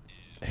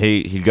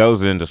he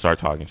goes in to start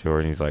talking to her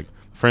and he's like,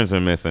 friends are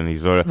missing.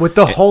 He's sort of with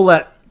the whole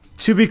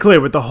to be clear,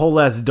 with the whole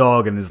ass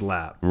dog in his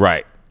lap.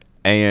 Right.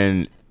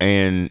 And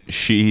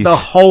she's the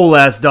whole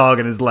ass dog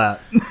in his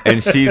lap.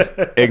 And she's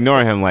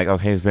ignoring him like,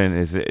 okay,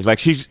 it's like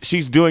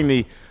she's doing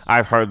the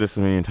I've heard this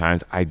a million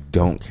times. I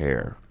don't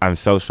care. I'm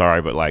so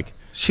sorry, but like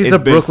she's it's a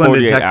been Brooklyn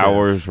 48 detective.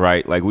 hours,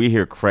 right? Like we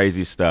hear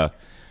crazy stuff.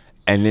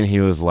 And then he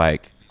was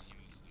like,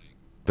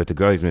 but the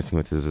girl he's missing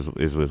with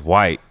is with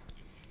White.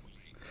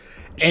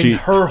 And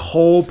her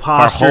whole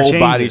posture her whole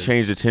changes. body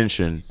changed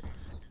attention.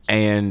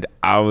 And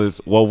I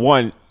was, well,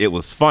 one, it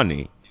was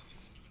funny,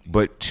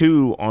 but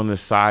two, on the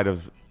side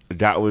of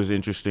that was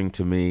interesting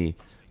to me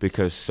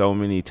because so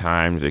many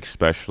times,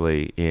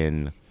 especially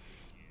in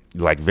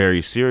like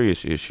very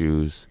serious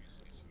issues,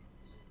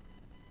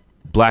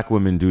 black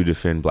women do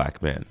defend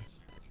black men.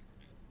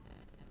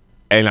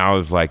 And I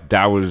was like,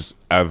 that was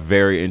a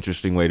very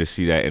interesting way to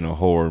see that in a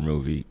horror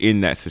movie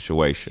in that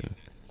situation.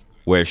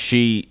 Where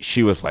she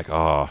was like,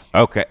 oh,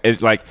 okay.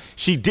 It's like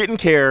she didn't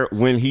care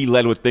when he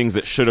led with things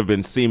that should have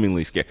been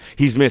seemingly scary.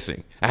 He's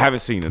missing. I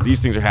haven't seen him.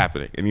 These things are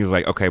happening. And he was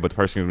like, okay, but the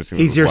person who's missing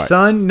He's your white.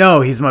 son?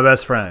 No, he's my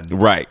best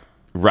friend. Right.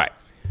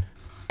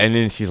 And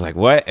then she's like,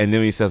 what? And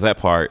then when he says that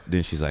part,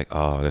 then she's like,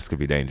 oh, this could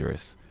be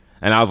dangerous.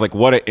 And I was like,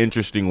 what an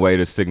interesting way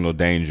to signal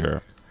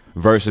danger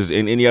versus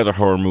in any other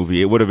horror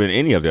movie, it would have been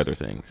any of the other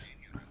things.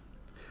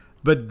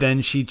 But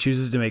then she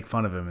chooses to make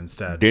fun of him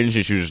instead. Then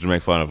she chooses to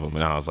make fun of him.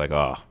 And I was like,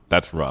 oh,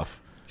 that's rough.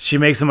 She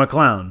makes him a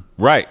clown.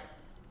 Right.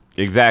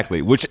 Exactly.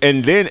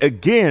 And then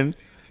again,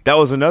 that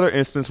was another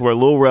instance where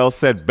Lil Rel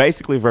said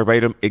basically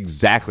verbatim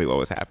exactly what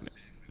was happening.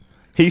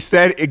 He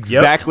said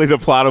exactly the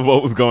plot of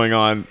what was going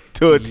on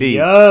to a T.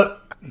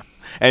 Yup.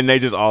 And they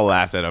just all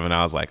laughed at him. And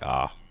I was like,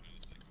 ah.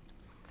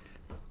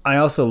 I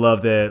also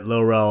love that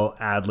Lil Rel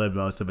ad-libbed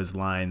most of his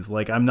lines.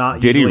 Like, I'm not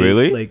Did he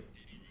really? Like,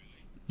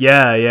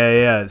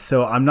 yeah.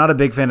 So I'm not a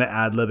big fan of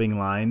ad-libbing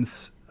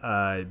lines.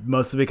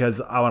 Mostly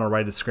because I want to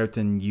write a script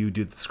and you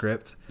do the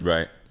script.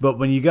 Right. But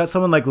when you got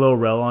someone like Lil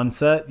Rel on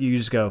set, you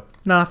just go,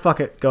 nah, fuck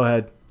it, go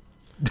ahead.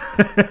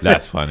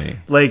 That's funny.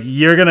 Like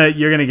you're gonna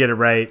get it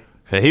right.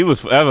 He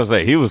was, as I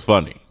say, he was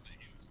funny.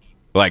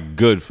 Like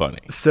good funny.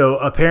 So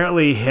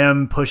apparently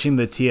him pushing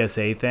the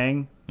TSA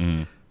thing.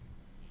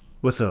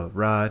 What's up,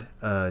 Rod?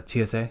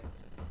 TSA?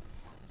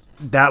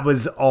 That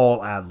was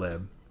all ad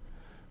lib.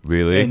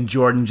 Really? And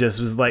Jordan just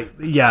was like,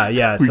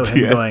 yeah. So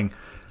him going,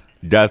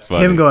 that's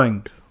funny. Him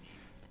going,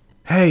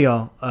 hey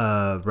y'all,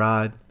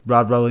 Rod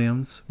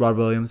Williams,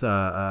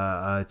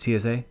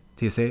 TSA.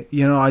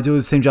 You know, I do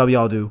the same job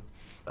y'all do,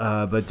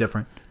 but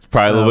different. It's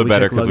probably a little bit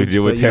better because we luggage,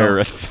 deal with but, you know.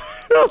 terrorists.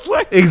 I was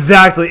like,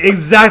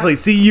 Exactly.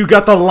 See, you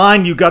got the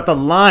line. he was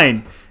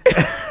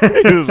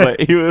like,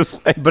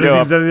 But yo,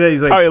 he's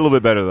probably a little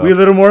bit better though. we're a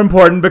little more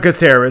important because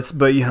terrorists,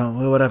 but you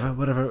know,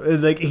 whatever.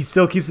 Like he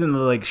still keeps it in the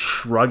like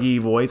shruggy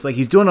voice, like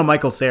he's doing a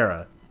Michael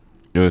Cera.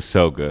 It was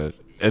so good.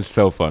 It's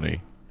so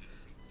funny.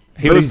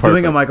 He's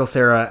doing a Michael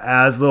Cera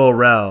as Lil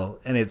Rel,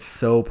 and it's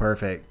so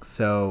perfect.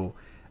 So,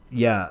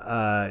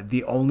 yeah,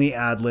 the only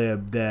ad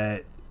lib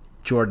that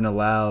Jordan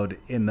allowed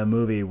in the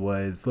movie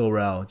was Lil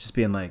Rel just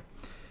being like,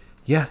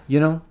 "Yeah, you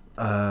know,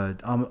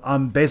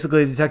 I'm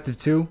basically a detective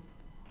too."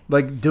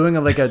 Like doing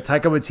a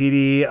Taika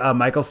Waititi,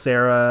 Michael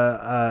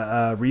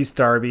Cera, Reese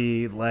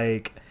Darby,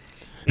 like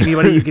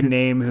anybody you can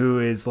name who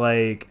is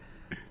like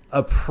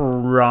a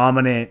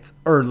prominent,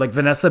 or like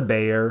Vanessa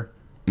Bayer.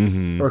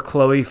 Or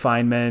Chloe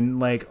Feynman,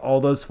 like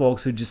all those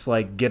folks who just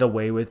like get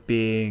away with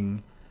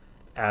being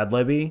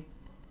ad-libby.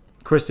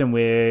 Kristen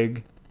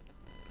Wiig,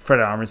 Fred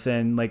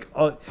Armisen, like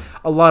a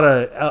lot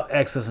of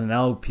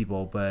XSNL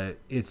people, but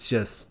it's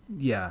just,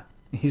 yeah,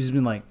 he's just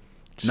been like,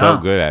 nah.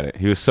 So good at it.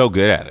 He was so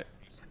good at it.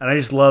 And I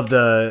just love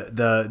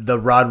the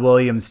Rod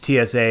Williams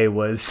TSA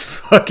was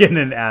fucking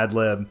an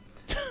ad-lib.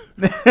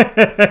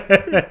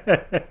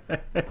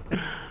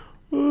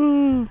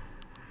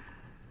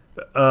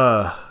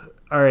 All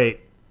right.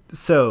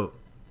 So,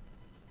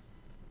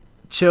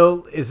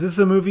 Chill, is this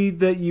a movie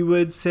that you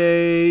would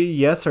say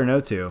yes or no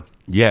to?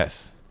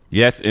 Yes.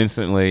 Yes,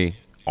 instantly,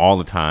 all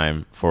the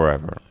time,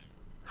 forever.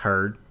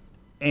 Heard.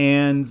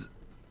 And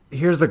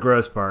here's the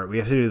gross part. We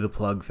have to do the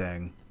plug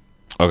thing.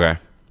 Okay.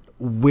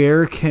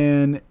 Where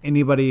can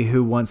anybody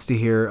who wants to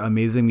hear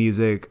amazing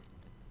music,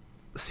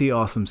 see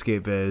awesome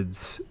skate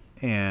vids,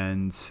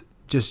 and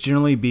just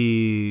generally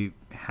be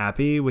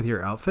happy with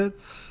your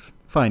outfits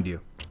find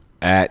you?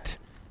 At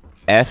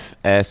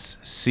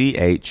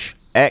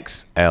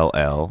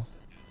FSCHXLL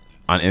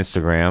on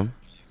Instagram.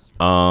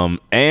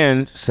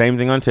 And same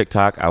thing on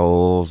TikTok. I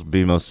will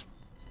be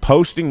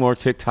posting more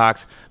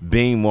TikToks,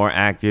 being more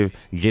active,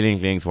 getting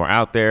things more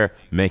out there,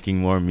 making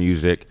more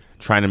music,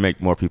 trying to make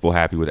more people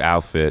happy with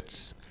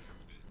outfits,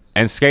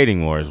 and skating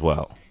more as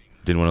well.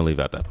 Didn't want to leave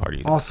out that part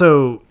either.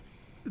 Also,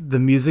 the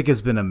music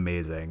has been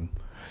amazing.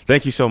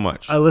 Thank you so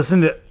much. I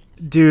listened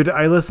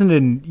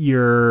to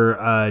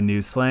your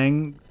New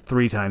Slang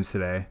 3 times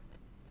today.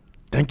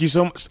 Thank you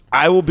so much.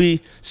 I will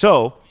be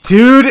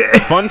dude.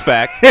 Fun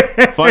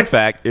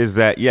fact is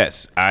that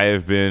yes, I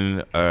have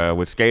been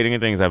with skating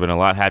and things. I've been a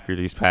lot happier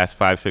these past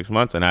 5-6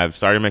 months, and I've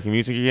started making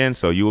music again.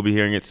 So you will be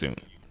hearing it soon.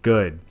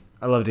 Good.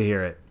 I love to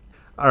hear it.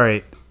 All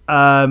right.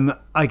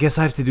 I guess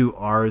I have to do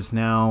ours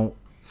now.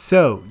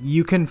 So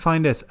you can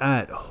find us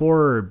at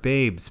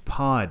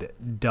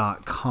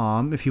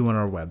horrorbabespod.com if you want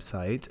our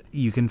website.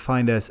 You can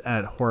find us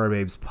at Horror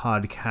Babes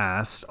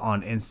Podcast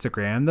on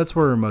Instagram. That's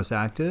where we're most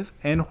active.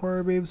 And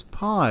Horror Babes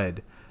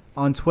Pod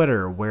on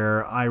Twitter,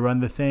 where I run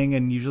the thing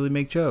and usually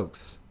make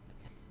jokes.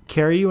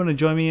 Carrie, you want to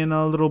join me in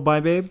a little bye,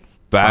 babe?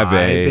 Bye,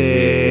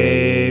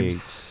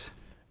 babes.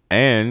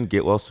 And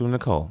get well soon,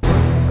 Nicole.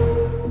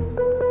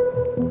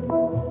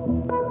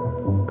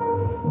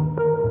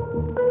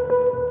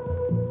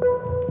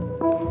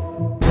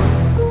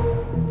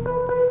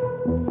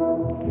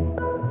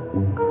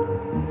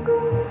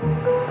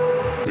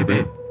 Yeah,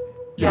 babe.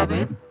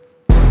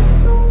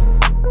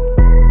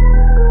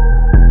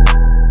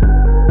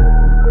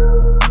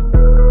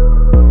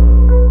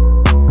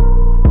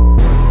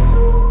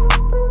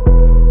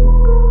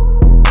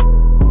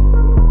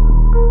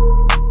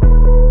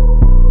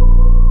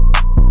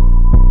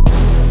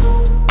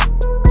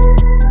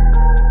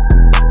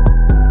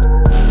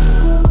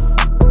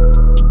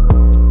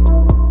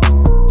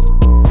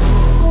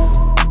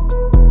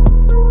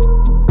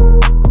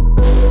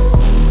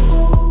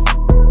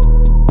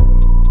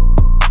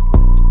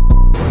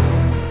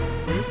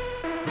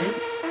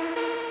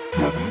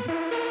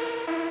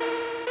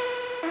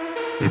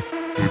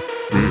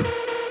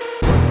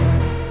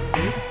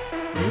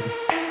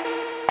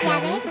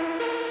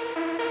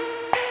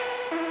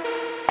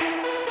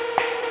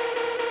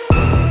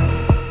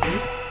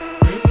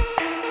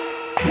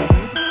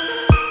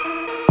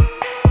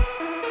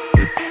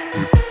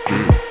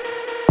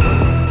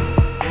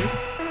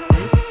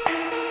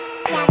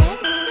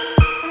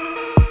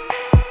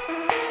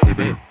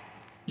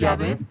 Yeah,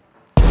 babe.